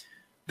 And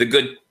the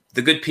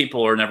good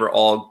people are never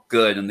all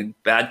good, and the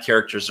bad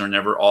characters are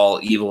never all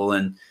evil.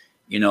 And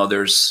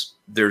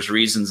there's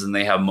reasons, and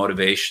they have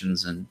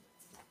motivations. And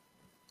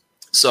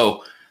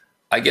so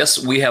I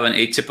guess we have an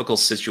atypical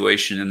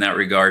situation in that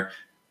regard,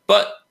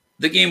 but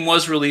the game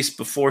was released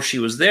before she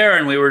was there,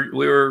 and we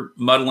were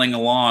muddling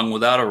along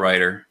without a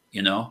writer,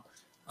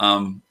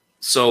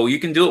 so you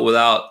can do it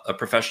without a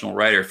professional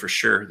writer for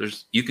sure.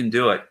 You can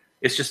do it.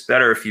 It's just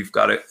better if you've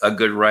got a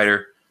good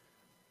writer,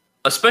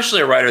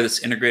 especially a writer that's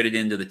integrated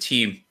into the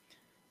team.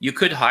 You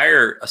could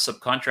hire a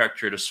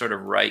subcontractor to sort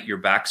of write your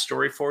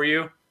backstory for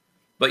you,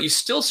 but you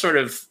still sort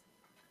of,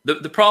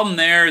 the problem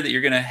there that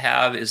you're going to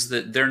have is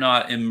that they're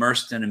not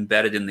immersed and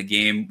embedded in the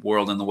game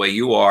world in the way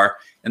you are,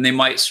 and they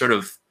might sort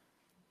of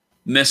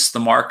miss the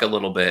mark a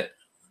little bit.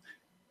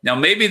 Now,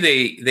 maybe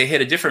they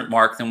hit a different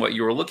mark than what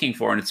you were looking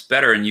for, and it's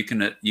better, and you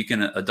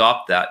can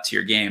adopt that to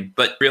your game.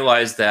 But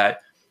realize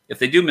that if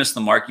they do miss the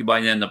mark, you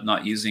might end up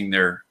not using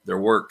their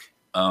work.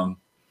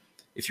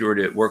 If you were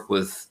to work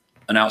with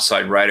an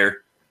outside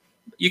writer,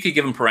 you could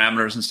give them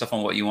parameters and stuff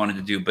on what you wanted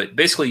to do. But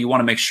basically, you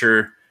want to make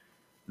sure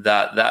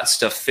that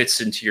stuff fits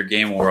into your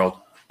game world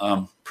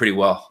pretty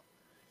well.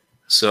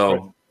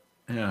 So,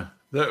 yeah.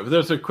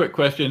 There's a quick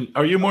question.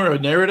 Are you more a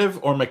narrative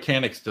or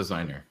mechanics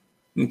designer?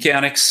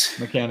 Mechanics.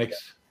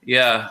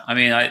 Yeah. I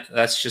mean, I've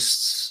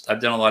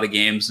done a lot of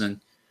games, and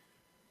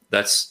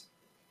that's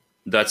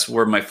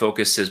where my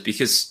focus is,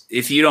 because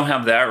if you don't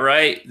have that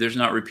right, there's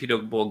not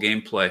repeatable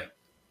gameplay.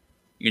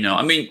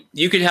 I mean,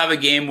 you could have a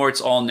game where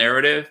it's all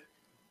narrative,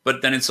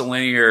 but then it's a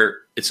linear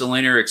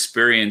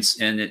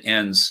experience and it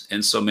ends.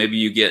 And so maybe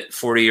you get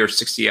 40 or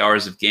 60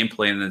 hours of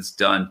gameplay and it's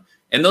done.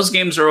 And those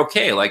games are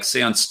okay. Like,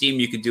 say on Steam,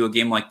 you could do a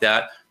game like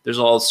that. There's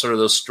all sort of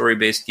those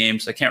story-based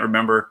games. I can't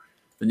remember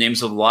the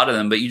names of a lot of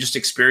them, but you just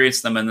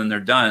experience them and then they're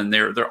done.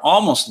 They're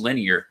almost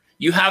linear.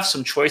 You have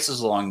some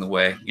choices along the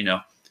way,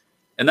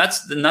 and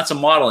that's a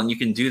model, and you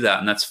can do that,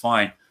 and that's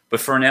fine.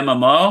 But for an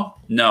MMO,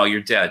 no,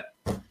 you're dead.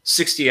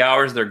 60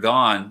 hours, they're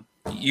gone.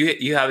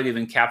 You haven't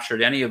even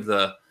captured any of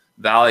the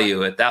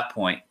value at that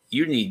point.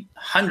 You need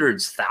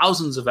hundreds,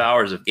 thousands of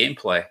hours of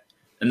gameplay,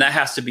 and that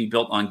has to be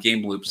built on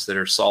game loops that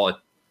are solid.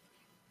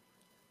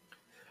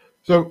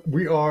 So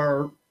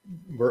we're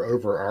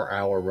over our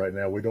hour right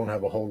now. We don't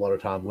have a whole lot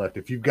of time left.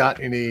 If you've got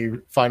any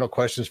final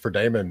questions for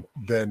Damon,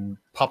 then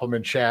pop them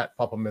in chat,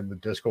 pop them in the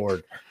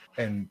Discord,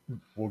 and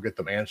we'll get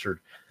them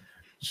answered.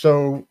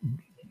 So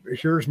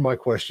here's my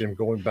question,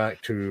 going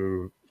back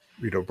to,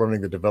 running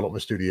the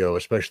development studio,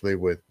 especially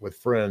with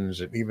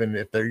friends, and even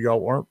if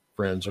y'all weren't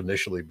friends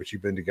initially, but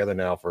you've been together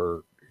now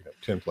for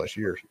 10 plus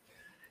years.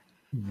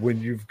 When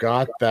you've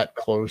got that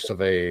close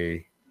of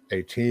a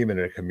team and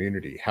a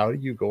community, how do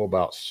you go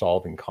about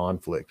solving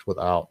conflict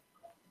without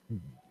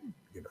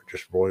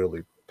just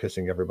royally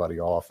pissing everybody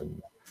off?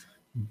 And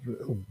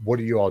what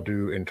do you all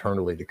do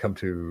internally to come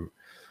to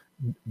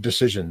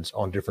decisions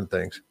on different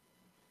things?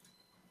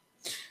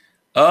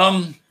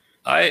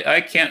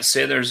 I can't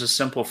say there's a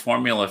simple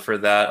formula for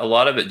that. A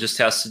lot of it just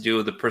has to do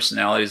with the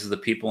personalities of the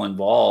people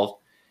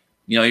involved.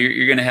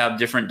 You're going to have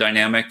different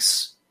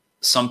dynamics.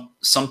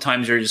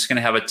 Sometimes you're just going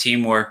to have a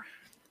team where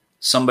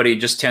somebody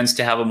just tends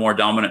to have a more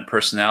dominant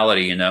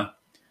personality,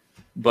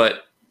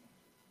 but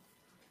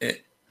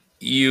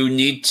you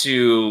need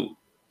to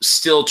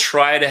still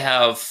try to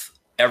have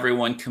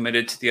everyone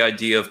committed to the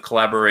idea of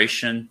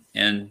collaboration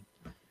and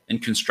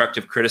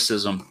constructive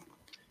criticism.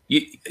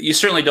 You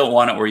certainly don't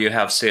want it where you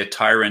have, say, a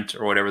tyrant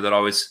or whatever that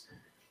always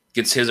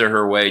gets his or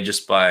her way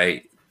just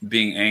by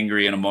being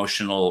angry and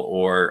emotional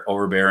or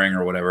overbearing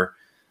or whatever.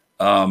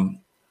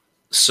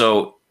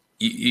 So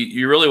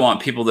you really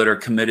want people that are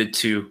committed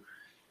to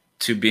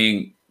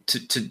being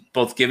to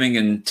both giving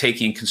and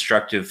taking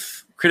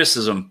constructive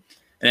criticism.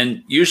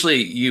 And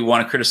usually you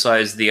want to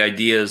criticize the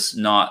ideas,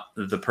 not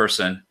the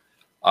person,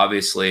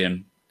 obviously.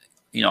 And,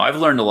 I've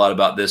learned a lot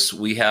about this.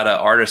 We had an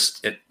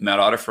artist at Mad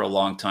Otter for a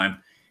long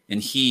time,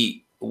 and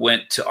he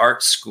went to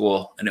art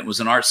school, and it was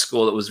an art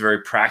school that was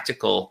very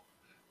practical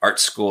art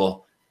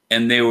school.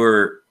 And they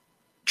were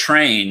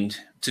trained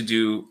to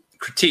do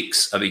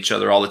critiques of each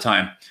other all the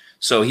time.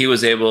 So he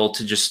was able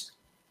to just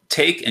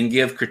take and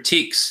give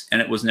critiques,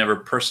 and it was never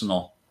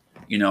personal,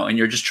 and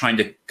you're just trying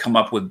to come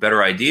up with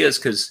better ideas,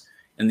 because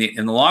in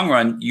the long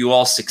run, you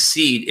all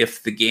succeed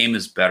if the game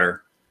is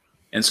better.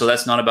 And so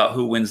that's not about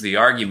who wins the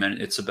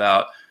argument. It's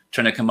about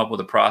trying to come up with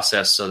a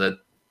process so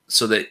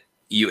that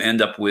you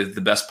end up with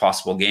the best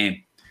possible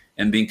game,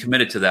 and being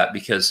committed to that,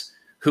 because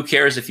who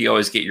cares if you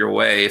always get your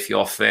way if you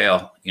all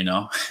fail?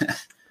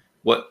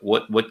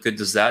 What good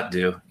does that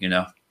do?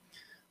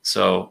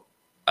 So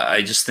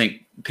I just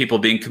think people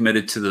being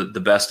committed to the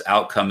best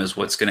outcome is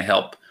what's going to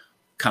help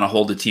kind of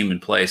hold the team in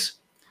place.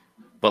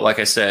 But like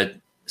I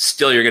said,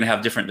 still you're going to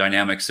have different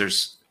dynamics.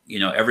 There's,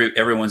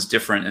 everyone's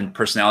different and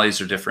personalities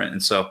are different.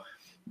 And so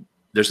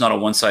there's not a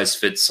one size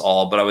fits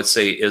all, but I would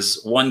say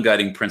is one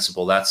guiding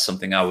principle. That's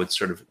something I would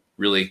sort of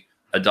really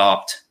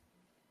adopt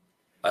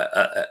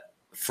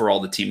for all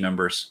the team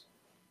members.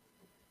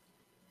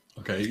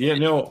 Okay.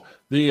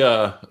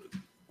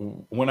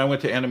 When I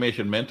went to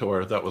Animation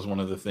Mentor, that was one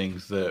of the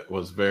things that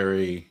was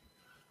very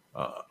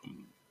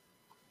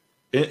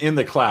in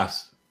the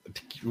class.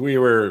 We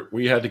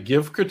had to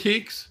give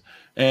critiques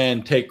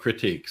and take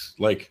critiques.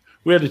 Like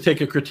we had to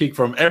take a critique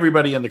from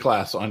everybody in the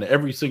class on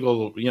every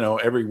single,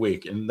 every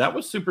week. And that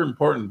was super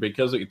important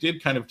because it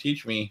did kind of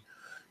teach me,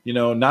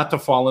 not to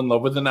fall in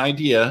love with an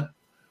idea,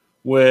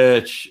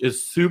 which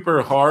is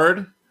super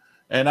hard.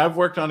 And I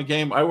worked on a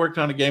game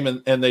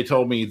and they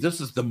told me this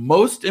is the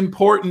most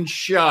important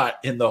shot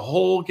in the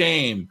whole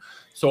game.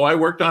 So I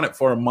worked on it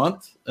for a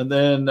month and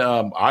then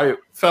I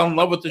fell in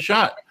love with the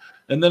shot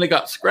and then it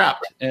got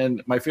scrapped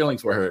and my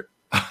feelings were hurt.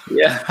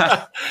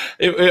 Yeah.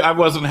 I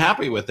wasn't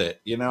happy with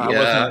it,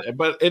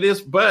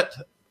 but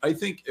I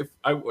think if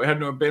I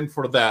hadn't been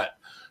for that,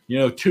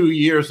 2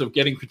 years of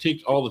getting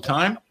critiqued all the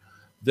time,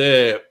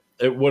 I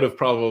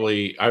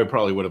probably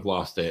would have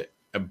lost it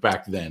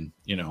back then,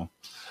 Yeah,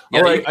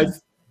 all right,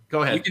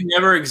 go ahead. You can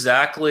never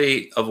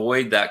exactly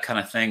avoid that kind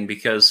of thing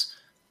because,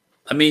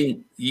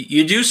 you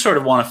do sort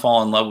of want to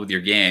fall in love with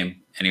your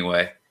game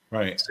anyway.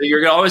 Right. So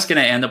you're always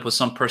going to end up with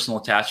some personal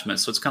attachment.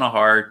 So it's kind of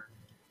hard.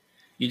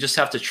 You just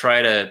have to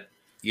try to,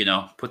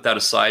 put that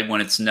aside when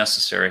it's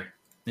necessary.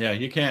 Yeah,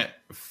 you can't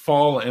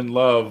fall in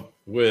love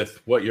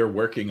with what you're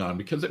working on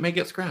because it may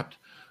get scrapped.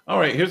 All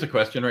right, here's a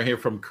question right here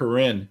from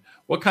Corinne.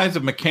 What kinds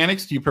of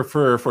mechanics do you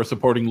prefer for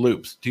supporting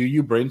loops? Do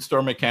you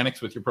brainstorm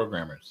mechanics with your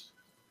programmers?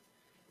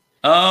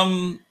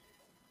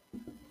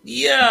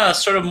 Yeah,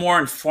 sort of more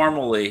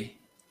informally.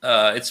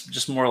 It's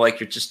just more like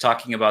you're just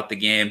talking about the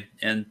game.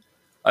 And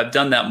I've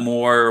done that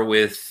more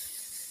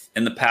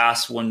in the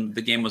past when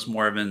the game was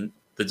more of in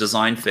the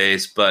design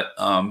phase. But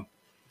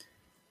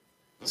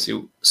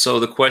so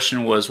the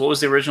question was, what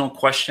was the original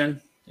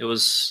question?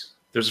 There's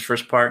the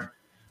first part.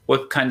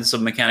 What kinds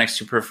of mechanics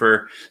do you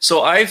prefer?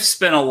 So I've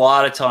spent a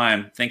lot of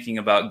time thinking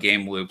about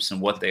game loops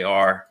and what they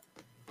are,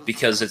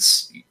 because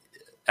it's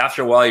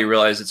after a while you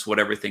realize it's what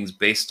everything's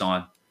based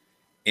on.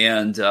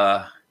 And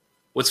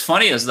what's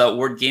funny is that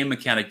word game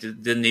mechanic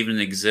didn't even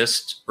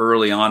exist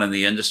early on in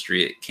the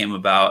industry. It came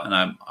about, and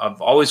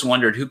I've always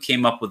wondered who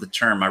came up with the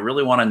term. I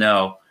really want to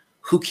know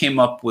who came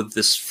up with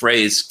this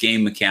phrase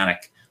game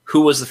mechanic.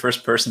 Who was the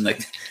first person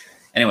that?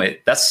 Anyway,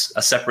 that's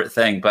a separate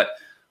thing. But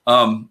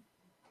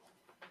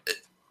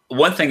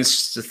one thing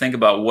is to think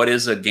about what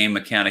is a game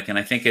mechanic, and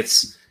I think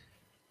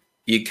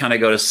you kind of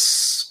go to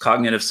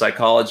cognitive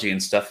psychology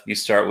and stuff. You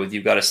start with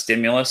you've got a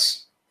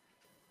stimulus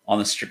on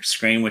the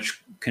screen,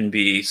 which can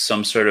be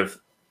some sort of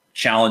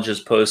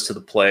challenges posed to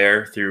the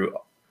player through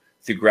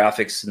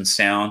graphics and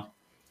sound.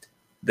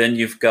 Then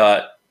you've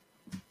got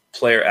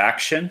player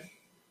action,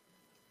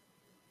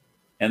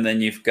 and then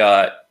you've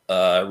got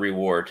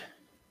reward.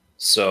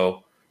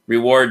 So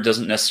reward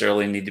doesn't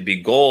necessarily need to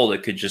be gold.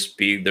 It could just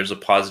be there's a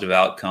positive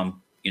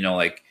outcome.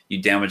 Like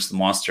you damage the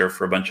monster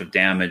for a bunch of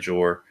damage,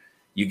 or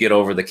you get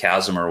over the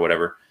chasm or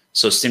whatever.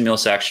 So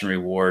stimulus, action,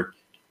 reward.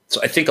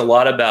 So I think a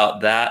lot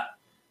about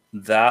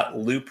that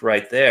loop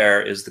right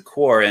there is the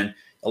core. And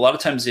a lot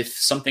of times if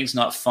something's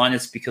not fun,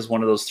 it's because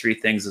one of those three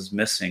things is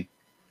missing.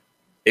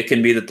 It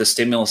can be that the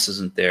stimulus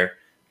isn't there.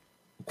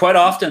 Quite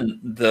often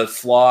the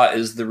flaw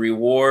is the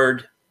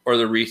reward or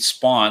the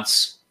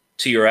response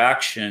to your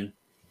action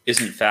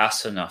isn't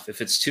fast enough.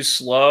 If it's too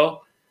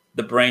slow,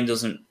 the brain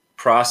doesn't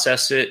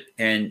process it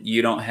and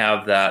you don't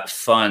have that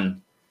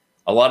fun.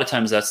 A lot of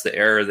times that's the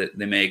error that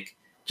they make.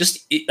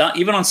 Just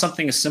even on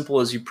something as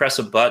simple as you press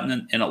a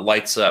button and it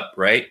lights up,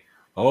 right?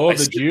 Oh,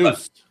 the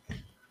juice.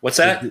 What's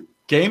that?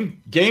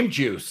 Game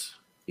juice.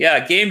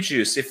 Yeah, game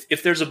juice.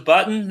 If there's a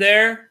button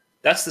there,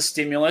 that's the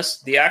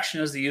stimulus. The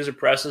action is the user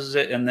presses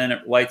it and then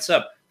it lights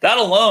up. That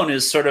alone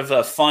is sort of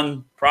a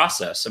fun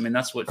process.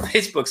 That's what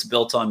Facebook's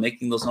built on,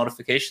 making those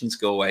notifications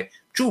go away.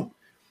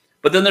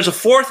 But then there's a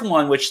fourth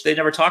one, which they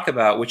never talk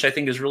about, which I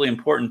think is really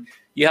important.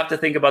 You have to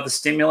think about the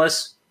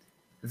stimulus.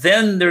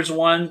 Then there's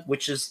one,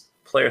 which is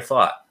player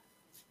thought.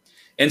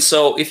 And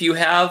so if you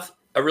have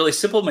a really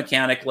simple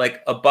mechanic,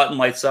 like a button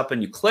lights up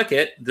and you click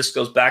it, this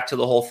goes back to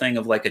the whole thing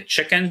of like a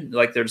chicken.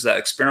 Like there's that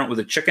experiment with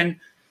a chicken.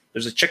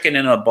 There's a chicken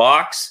in a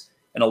box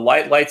and a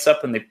light lights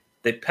up and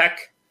they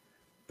peck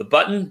the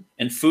button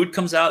and food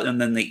comes out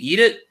and then they eat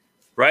it,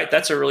 right?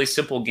 That's a really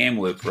simple game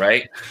loop,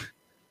 right?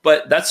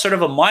 But that's sort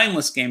of a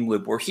mindless game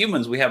loop. We're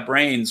humans. We have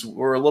brains.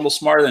 We're a little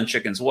smarter than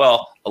chickens.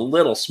 Well, a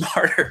little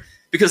smarter,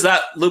 because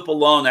that loop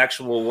alone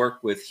actually will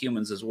work with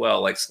humans as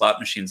well, like slot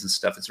machines and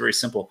stuff. It's very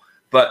simple.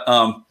 But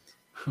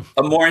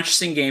a more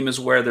interesting game is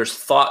where there's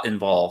thought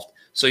involved.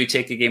 So you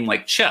take a game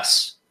like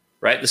chess.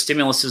 right? The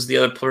stimulus is the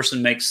other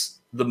person makes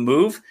the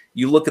move.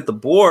 You look at the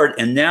board,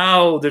 and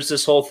now there's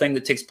this whole thing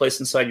that takes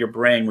place inside your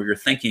brain where you're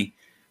thinking.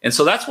 And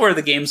so that's where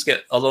the games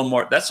get a little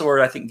more, that's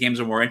where I think games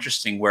are more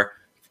interesting, where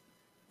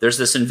there's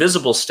this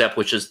invisible step,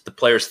 which is the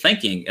player's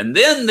thinking, and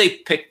then they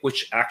pick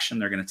which action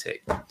they're going to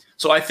take.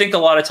 So I think a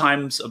lot of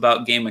times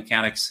about game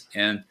mechanics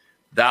and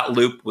that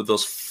loop with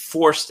those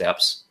 4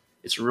 steps,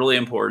 it's really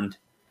important.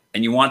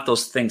 And you want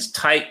those things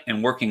tight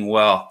and working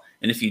well.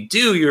 And if you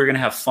do, you're going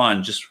to have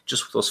fun. Just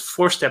with those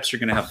 4 steps, you're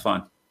going to have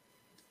fun.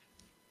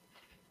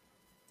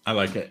 I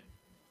like it.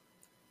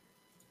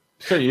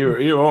 So you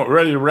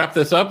ready to wrap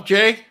this up,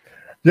 Jay?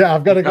 Yeah,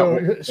 I've got to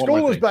go.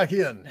 School is back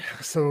in,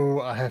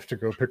 so I have to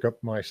go pick up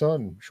my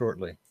son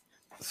shortly.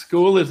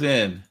 School is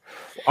in.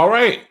 All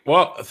right.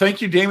 Well,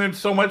 thank you, Damon,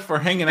 so much for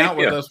hanging out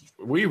with us.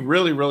 We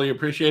really, really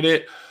appreciate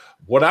it.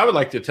 What I would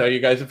like to tell you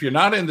guys, if you're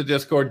not in the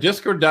Discord,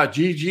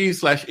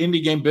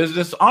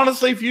 discord.gg/indiegamebusiness.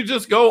 Honestly, if you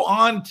just go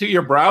on to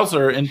your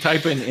browser and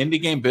type in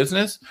Indie Game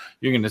Business,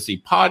 you're going to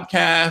see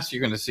podcasts. You're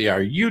going to see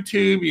our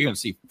YouTube. You're going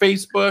to see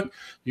Facebook.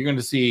 You're going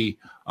to see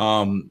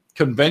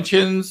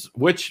conventions,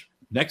 which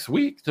next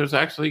week there's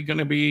actually going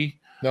to be.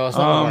 No, it's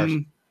not one of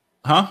ours.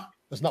 Huh?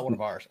 It's not one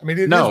of ours. I mean,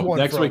 it is one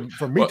next week.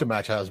 From Meet to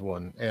Match has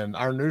one, and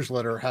our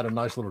newsletter had a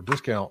nice little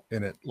discount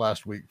in it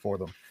last week for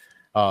them.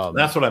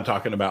 That's what I'm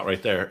talking about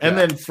right there. And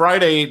then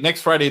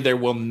next Friday, there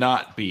will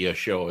not be a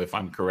show, if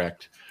I'm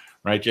correct.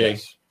 Right, Jay?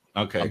 Yes.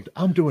 Okay.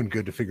 I'm doing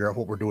good to figure out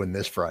what we're doing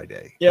this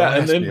Friday. Yeah,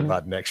 and then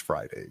about next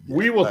Friday. Yeah,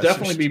 we will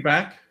definitely be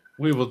back.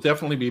 We will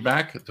definitely be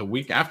back the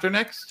week after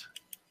next.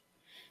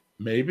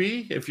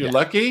 Maybe, if you're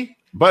lucky.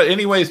 But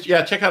anyways,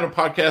 check out our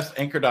podcast,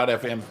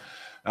 anchor.fm.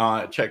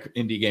 Check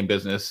Indie Game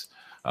Business.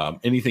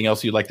 Anything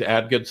else you'd like to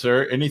add, good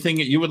sir? Anything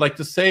that you would like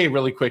to say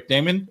really quick,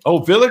 Damon? Oh,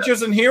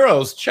 Villagers and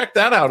Heroes. Check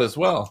that out as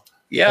well.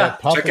 Yeah,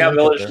 check out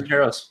Villagers and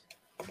Heroes.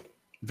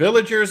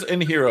 Villagers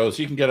and Heroes.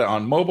 You can get it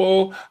on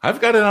mobile. I've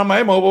got it on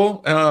my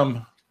mobile.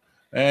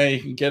 You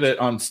can get it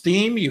on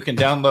Steam. You can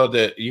download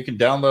it. You can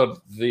download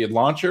the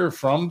launcher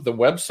from the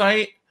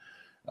website.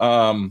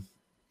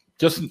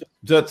 Just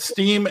the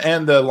Steam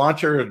and the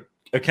launcher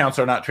accounts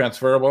are not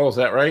transferable. Is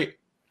that right?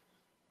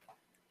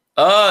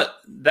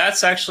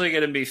 That's actually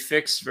going to be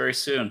fixed very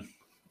soon.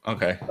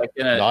 Okay, like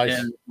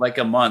in like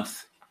a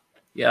month.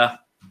 Yeah.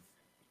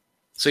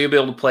 So you'll be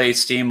able to play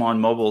Steam on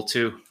mobile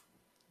too.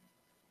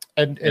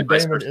 And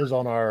Damon is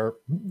on our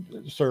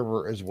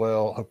server as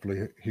well.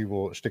 Hopefully he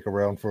will stick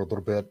around for a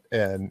little bit.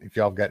 And if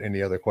y'all got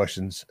any other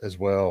questions as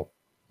well,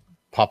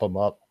 pop them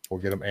up. We'll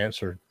get them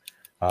answered.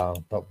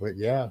 But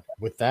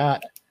with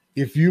that,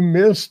 if you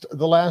missed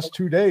the last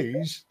 2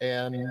 days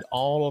and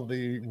all of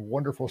the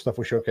wonderful stuff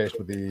we showcased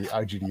with the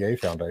IGDA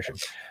Foundation,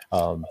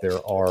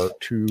 there are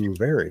 2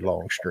 very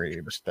long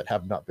streams that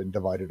have not been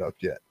divided up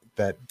yet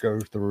that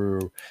go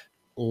through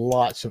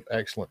lots of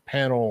excellent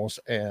panels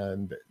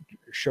and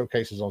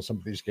showcases on some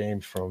of these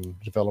games from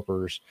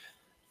developers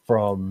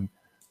from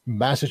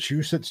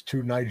Massachusetts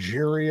to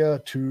Nigeria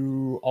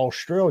to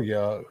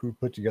Australia who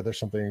put together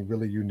something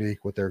really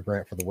unique with their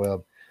Grant for the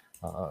Web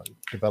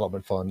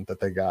development fund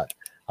that they got.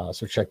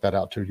 So check that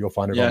out too. You'll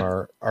find it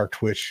on our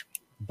Twitch.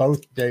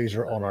 Both days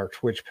are on our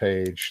Twitch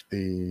page.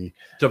 The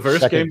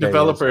Diverse Game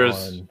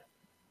Developers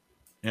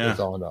is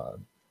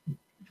on.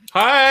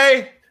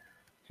 Hi.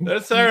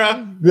 There's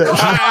Sarah.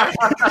 Hi.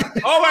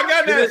 Oh my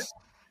goodness.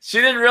 She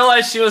didn't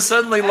realize she was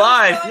suddenly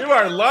live. You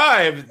are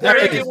live.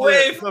 There's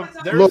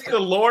the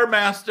lore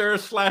master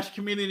 /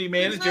 community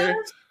manager.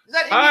 Is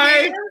that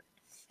Hi.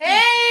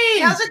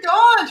 Hey, how's it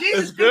going?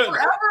 Jesus, it's good.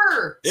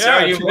 Forever. Yeah,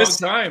 Sarah, it's a long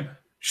time.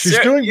 She's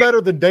doing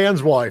better than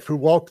Dan's wife, who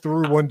walked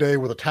through one day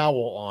with a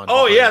towel on.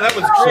 Oh, yeah, that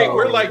was great.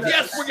 We're like,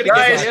 yes, we're going to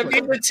get him.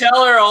 You need to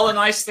tell her all the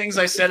nice things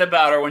I said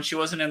about her when she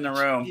wasn't in the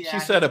room. Yeah. She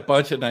said a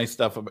bunch of nice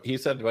stuff. He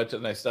said a bunch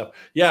of nice stuff.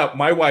 Yeah,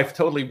 my wife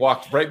totally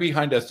walked right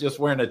behind us just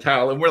wearing a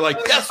towel. And we're like,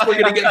 yes, we're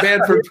going to get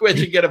banned from Twitch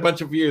and get a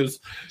bunch of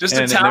views. Just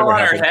a towel on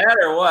her head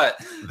or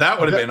what? That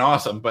would have been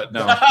awesome, but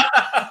no.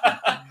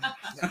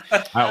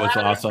 That was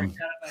awesome.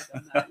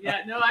 Yeah,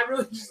 no, I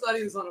really just thought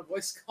he was on a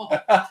voice call.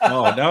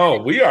 Oh, no.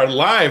 We are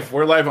live.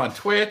 We're live on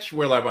Twitch.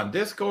 We're live on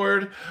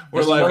Discord.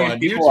 We're live on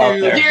YouTube.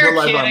 We're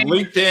live on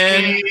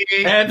LinkedIn.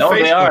 And no,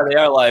 Facebook. They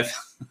are live.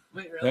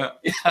 Wait, really?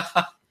 Yeah.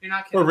 You're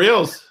not kidding. For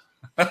reals.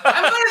 I'm going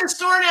to the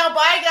store now.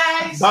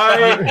 Bye, guys.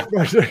 Bye.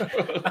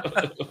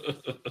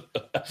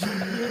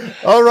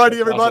 All righty,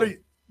 everybody.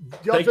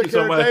 Y'all Thank you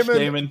so much,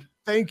 Damon.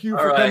 Thank you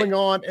for coming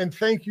on, and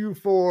thank you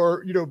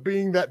for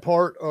being that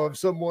part of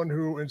someone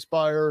who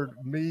inspired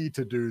me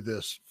to do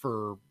this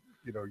for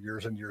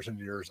years and years and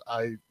years.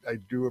 I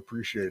do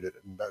appreciate it,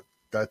 and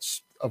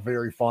that's a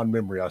very fond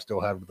memory I still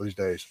have these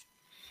days.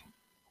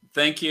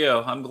 Thank you.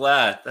 I'm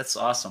glad. That's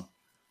awesome.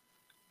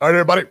 All right,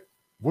 everybody.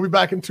 We'll be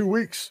back in 2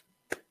 weeks.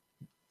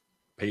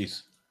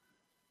 Peace.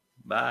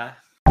 Bye.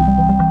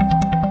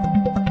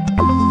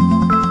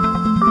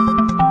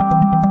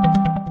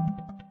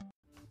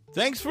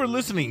 Thanks for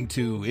listening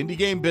to Indie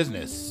Game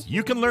Business.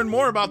 You can learn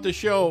more about the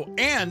show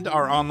and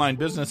our online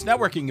business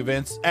networking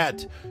events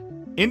at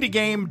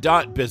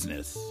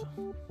indiegame.business.